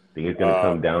think it's going to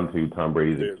come down to Tom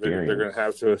Brady's experience. They're going to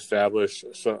have to establish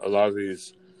a lot of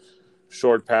these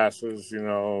short passes,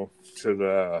 to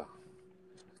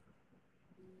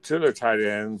their tight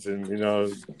ends and,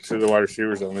 to the wide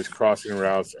receivers on these crossing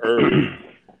routes early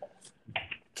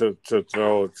to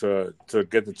throw to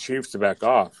get the Chiefs to back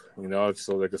off,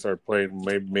 so they can start playing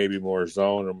maybe more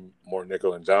zone or more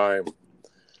nickel and dime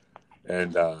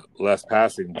and less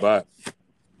passing. But,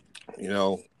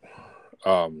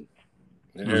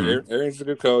 Aaron's a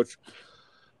good coach.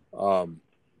 But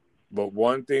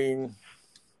one thing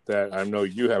that I know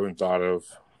you haven't thought of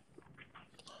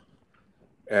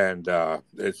And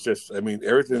it's just, I mean,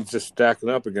 everything's just stacking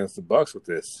up against the Bucs with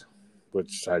this,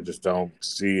 which I just don't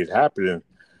see it happening.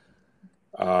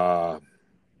 Who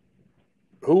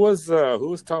was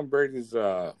Tom Brady's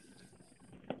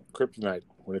kryptonite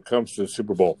when it comes to the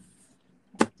Super Bowl?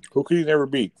 Who could he never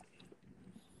beat?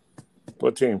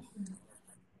 What team?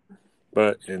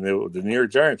 And it was the New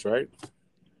York Giants, right?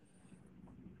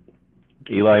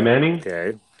 Eli Manning.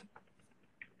 Okay.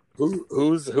 Who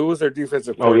was their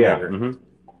defensive Oh yeah. coordinator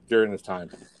during this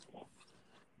time?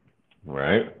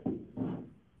 Right.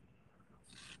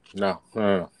 No.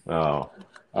 Oh.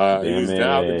 He's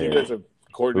now the defensive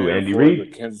coordinator Andy for Reid? the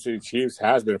Kansas City Chiefs.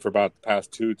 Has been for about the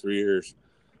past 2-3 years.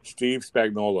 Steve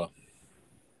Spagnuolo.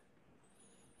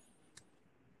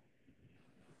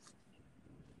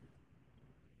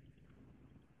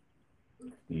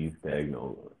 Steve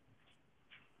Spagnuolo.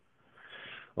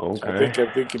 Okay. I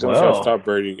think he knows how to stop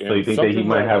Brady. So you think that he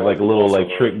might have like a little like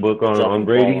trick book on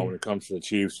Brady when it comes to the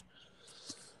Chiefs?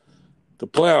 The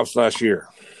playoffs last year,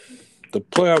 the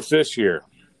playoffs this year,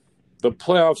 the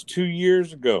playoffs 2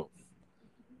 years ago.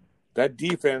 That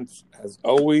defense has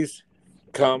always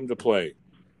come to play.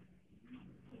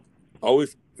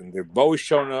 They've always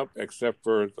shown up, except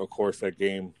for, of course, that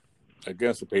game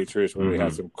against the Patriots where they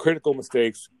had some critical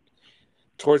mistakes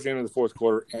towards the end of the fourth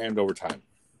quarter and overtime.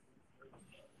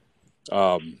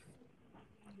 And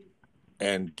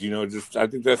I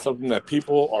think that's something that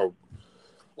people are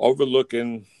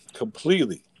overlooking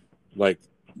completely. Like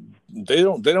they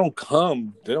don't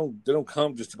come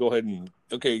just to go ahead and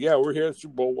we're here at the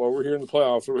Super Bowl, or we're here in the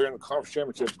playoffs, or we're here in the conference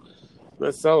championships.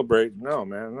 Let's celebrate. No,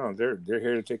 man, no, they're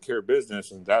here to take care of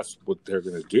business, and that's what they're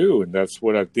going to do, and that's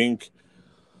what I think.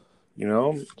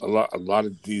 A lot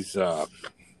of these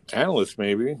analysts,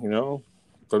 maybe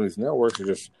from these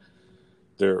networks,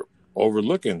 they're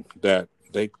overlooking that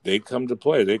they come to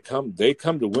play. They come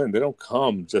to win. They don't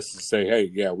come just to say, "Hey,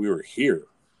 yeah, we were here."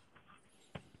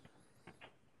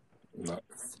 No.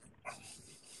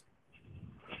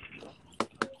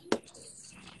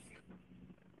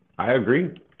 I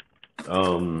agree.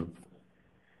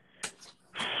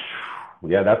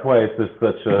 Yeah, that's why it's just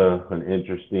such an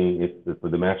interesting.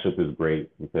 The matchup is great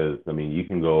because you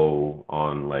can go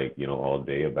on all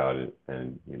day about it,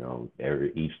 and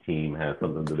each team has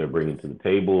something that they're bringing to the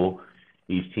table.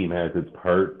 Each team has its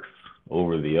perks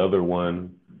over the other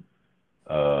one.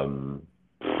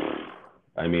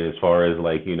 As far as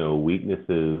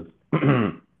weaknesses,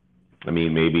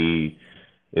 maybe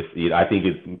I think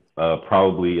it's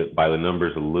probably by the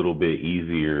numbers a little bit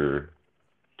easier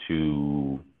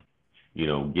to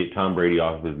get Tom Brady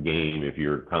off his game if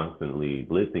you're constantly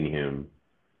blitzing him.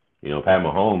 Pat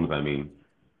Mahomes,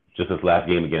 just this last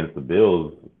game against the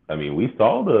Bills, we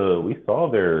saw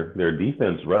their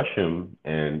defense rush him,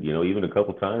 and even a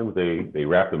couple times they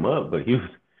wrapped him up, but he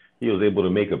was able to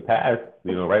make a pass,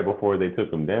 right before they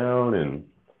took him down. And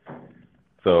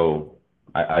so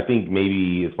I think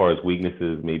maybe as far as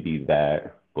weaknesses, maybe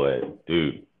that. But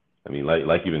dude,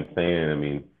 like you've been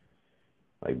saying,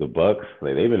 the Bucs,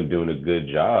 they've been doing a good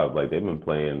job. They've been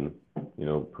playing,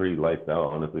 pretty lights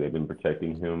out. Honestly, they've been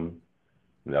protecting him.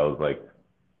 And that was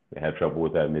they had trouble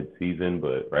with that mid-season,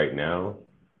 but right now,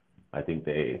 I think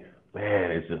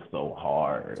it's just so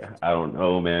hard. I don't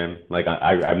know, man.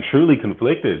 I'm truly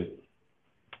conflicted.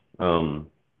 Before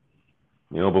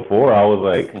I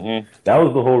was that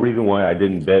was the whole reason why I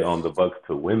didn't bet on the Bucs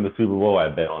to win the Super Bowl. I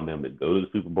bet on them to go to the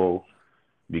Super Bowl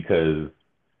because,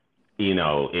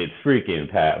 it's freaking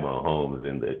Pat Mahomes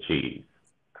and the Chiefs,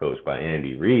 coached by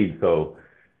Andy Reid. So,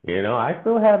 I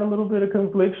still had a little bit of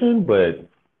confliction, but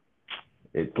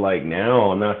it's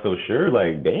now I'm not so sure.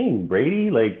 Dang,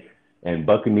 Brady, and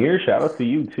Buccaneers, shout out to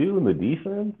you too, and the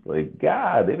defense.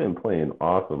 God, they've been playing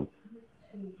awesome.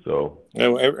 So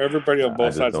everybody on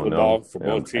both sides of the ball for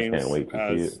both teams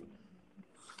has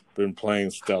been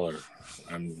playing stellar,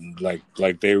 and like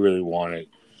they really want it.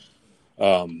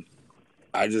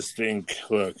 I just think,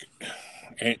 look,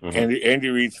 Andy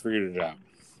Reid's figured it out.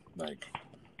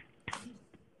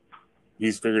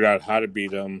 He's figured out how to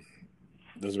beat them.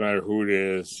 Doesn't matter who it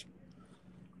is.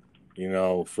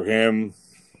 For him,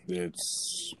 he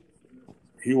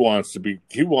wants to be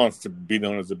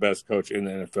known as the best coach in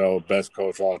the NFL, best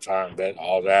coach all the time,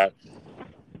 all that.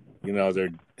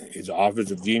 He's an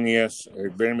offensive genius.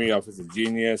 Eric Bieniemy, offensive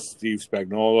genius. Steve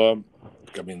Spagnuolo,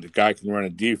 the guy can run a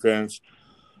defense.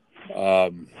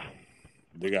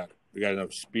 They got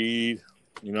enough speed,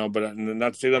 but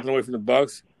not to say nothing away from the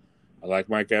Bucs. I like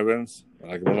Mike Evans. I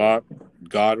like him a lot.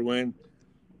 Godwin,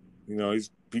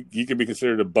 he could be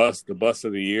considered the bust of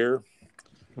the year.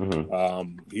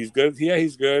 He's good. Yeah,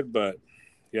 he's good, but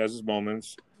he has his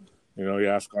moments.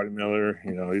 Yeah, Scotty Miller.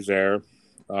 He's there.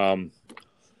 You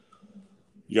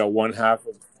got one half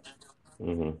of.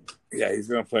 Mm-hmm. Yeah, he's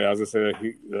gonna play. I was gonna say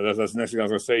that's the next thing I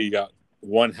was gonna say. You got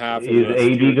one half of Is the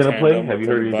AB gonna play? tandem Have with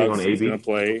you heard Tony anything on Bucks. He's AB? gonna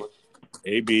play.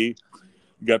 AB.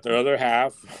 You got the other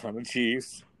half on the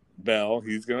Chiefs. Bell.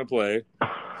 He's gonna play.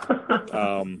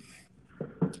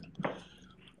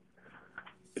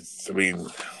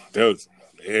 Dude,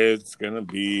 it's gonna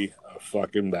be a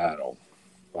fucking battle.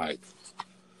 Like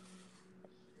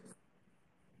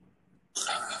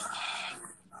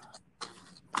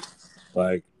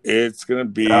it's gonna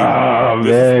be. Oh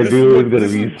man, dude, it's gonna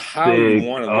be sick.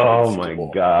 Oh my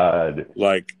god!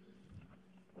 Like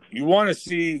you want to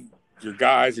see your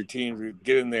guys, your teams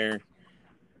get in there,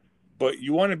 but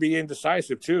you want to be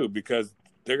indecisive too because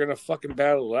they're gonna fucking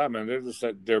battle it out, man.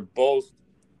 They're both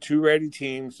two ready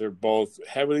teams. They're both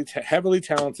heavily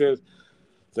talented.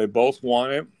 They both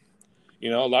want it. A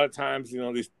lot of times,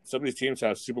 some of these teams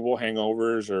have Super Bowl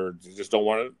hangovers or they just don't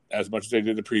want it as much as they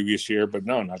did the previous year. But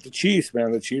no, not the Chiefs,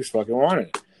 man. The Chiefs fucking want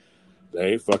it.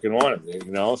 They fucking want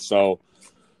it, So,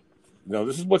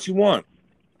 this is what you want.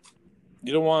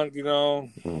 You don't want,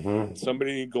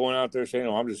 somebody going out there saying,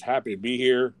 "Oh, I'm just happy to be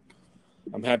here.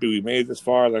 I'm happy we made it this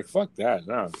far." Like, fuck that.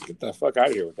 No, get the fuck out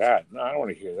of here with that. No, I don't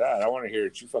want to hear that. I want to hear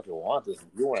that you fucking want this.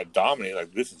 You want to dominate.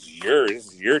 Like, this is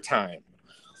your time.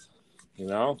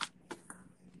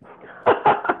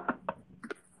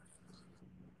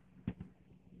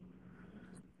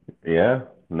 Yeah,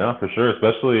 no, for sure.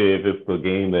 Especially if it's a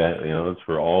game that it's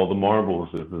for all the marbles.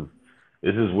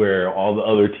 This is where all the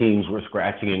other teams were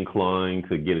scratching and clawing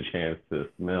to get a chance to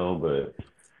smell, but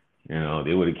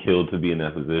they would have killed to be in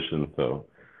that position. So,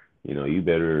 you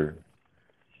better.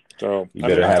 So you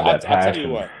better have that passion I'll tell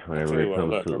you what. whenever it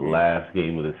comes to the last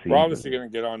game of the season. We're obviously going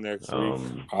to get on next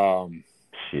week.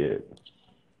 Shit.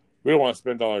 We don't want to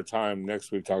spend all our time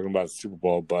next week talking about the Super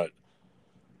Bowl, but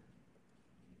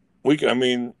we can. I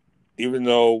mean, even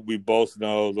though we both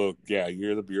know, look, yeah,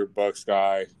 you're the Bucks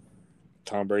guy,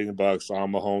 Tom Brady and the Bucks,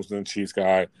 I'm Mahomes and the Chiefs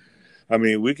guy. I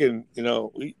mean, we can, you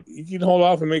can hold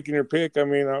off on making your pick. I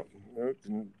mean,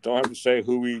 don't have to say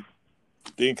who we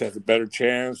think has a better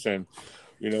chance, and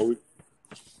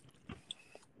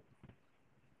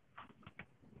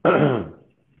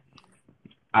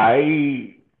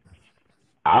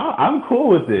I'm cool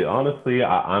with it, honestly.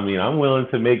 I mean, I'm willing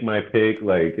to make my pick,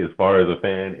 like as far as a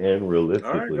fan and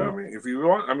realistically. All right, I mean, if you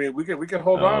want, we can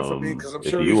hold off. Because I'm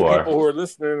sure these people who are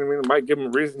listening, it might give them a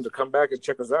reason to come back and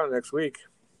check us out next week.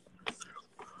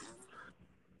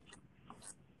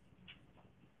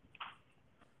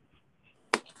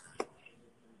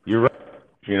 You're right.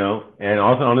 And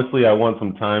also, honestly, I want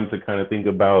some time to kind of think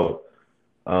about.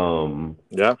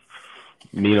 Yeah.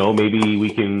 Maybe we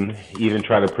can even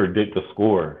try to predict the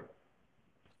score.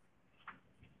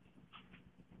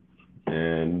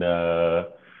 And,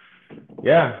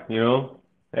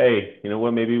 hey, you know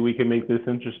what? Maybe we can make this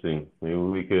interesting. Maybe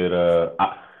we could,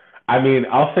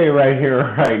 I'll say right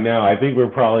here, right now, I think we're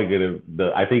probably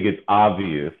I think it's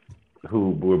obvious who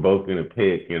we're both going to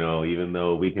pick, even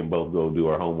though we can both go do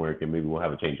our homework and maybe we'll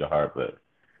have a change of heart. But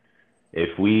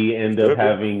if we end up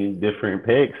having different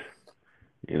picks,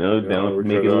 down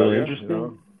make it a little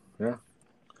interesting. Yeah.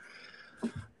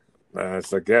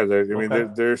 It's like they're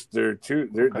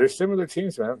similar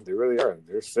teams, man. They really are.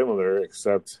 They're similar,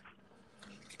 except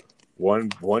one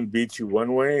beats you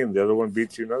one way and the other one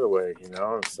beats you another way.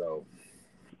 So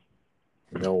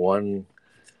one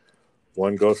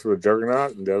goes through a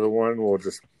juggernaut and the other one will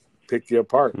just pick you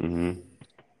apart. Mm-hmm.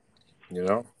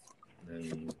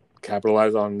 And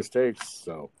capitalize on mistakes.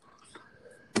 So.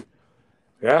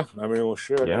 Yeah, well,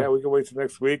 sure. Yeah, we can wait till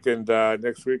next week, and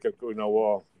next week,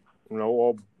 we'll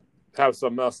have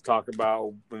something else to talk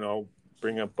about. Bring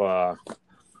up,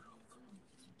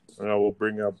 we'll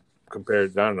bring up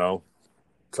compared. I don't know,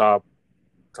 top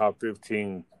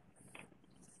 15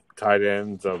 tight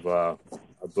ends of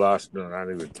last. No, not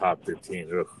even top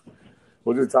 15. Ugh.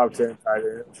 We'll do top 10 tight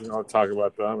ends. Talk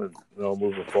about them, and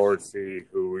moving forward, see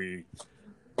who we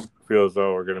feel as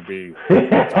though we're going to be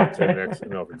top 10 next,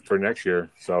 for next year.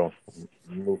 So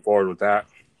move forward with that.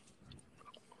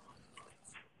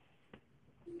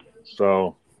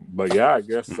 So, but yeah, I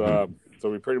guess so.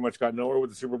 We pretty much got nowhere with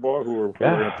the Super Bowl. Who we're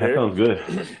going to pick? That sounds good.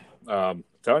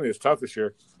 Telling you, it's tough this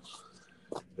year.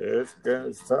 It's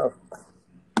tough.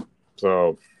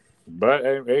 So, but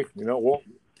hey, we'll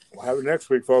have it next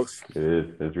week, folks. It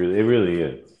is. It really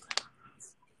is.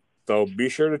 So be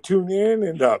sure to tune in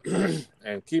and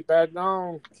and keep adding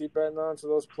on to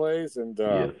those plays and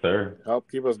yes, sir. Help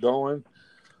keep us going.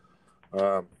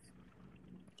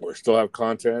 We still have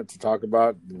content to talk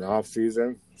about in the off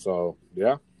season. So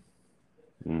yeah,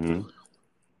 Mm-hmm.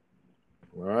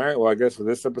 All right. Well, I guess for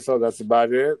this episode, that's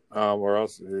about it. Or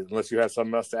else, unless you have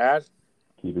something else to add.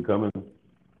 Keep it coming.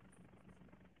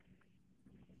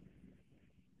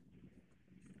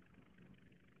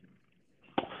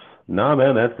 Nah,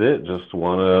 man, that's it. Just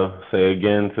want to say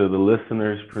again to the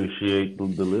listeners, appreciate the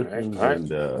listens, All right. and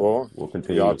Well, we'll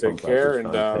continue y'all to take pump out care this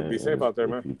and content, be safe out there,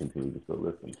 man. if you continue to still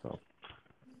listen. So.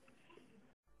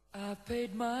 I've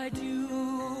paid my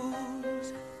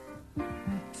dues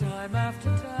time after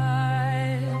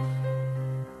time.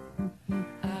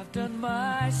 I've done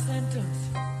my sentence,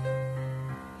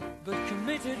 but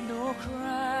committed no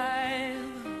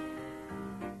crime.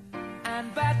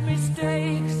 And bad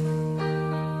mistakes,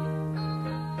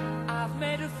 I've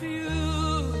made a few.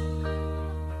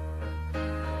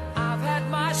 I've had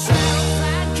my shells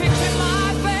and kicks in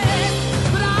my face,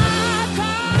 but I've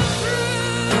come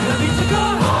through. I need to go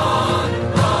on.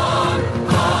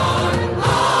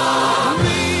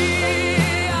 We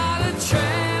are the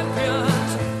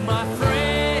champions, my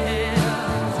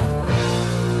friends,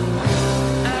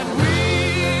 and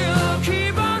we'll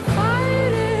keep on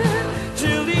fighting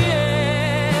till the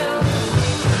end.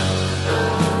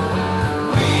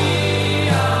 We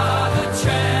are the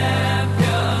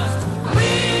champions.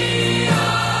 We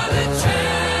are the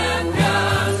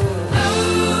champions. No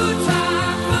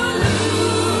time for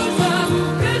losers,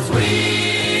 'cause we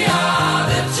are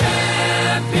the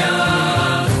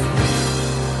champions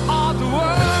of the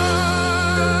world.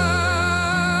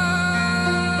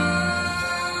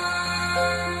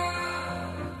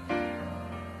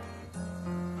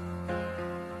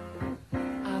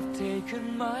 I've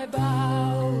taken my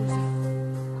bows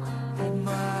and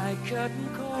my curtain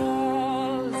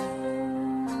calls.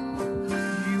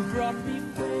 You brought me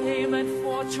fame and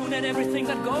fortune and everything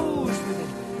that goes with it.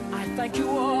 I thank you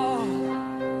all,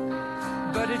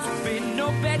 but it's been no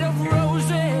bed of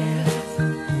roses.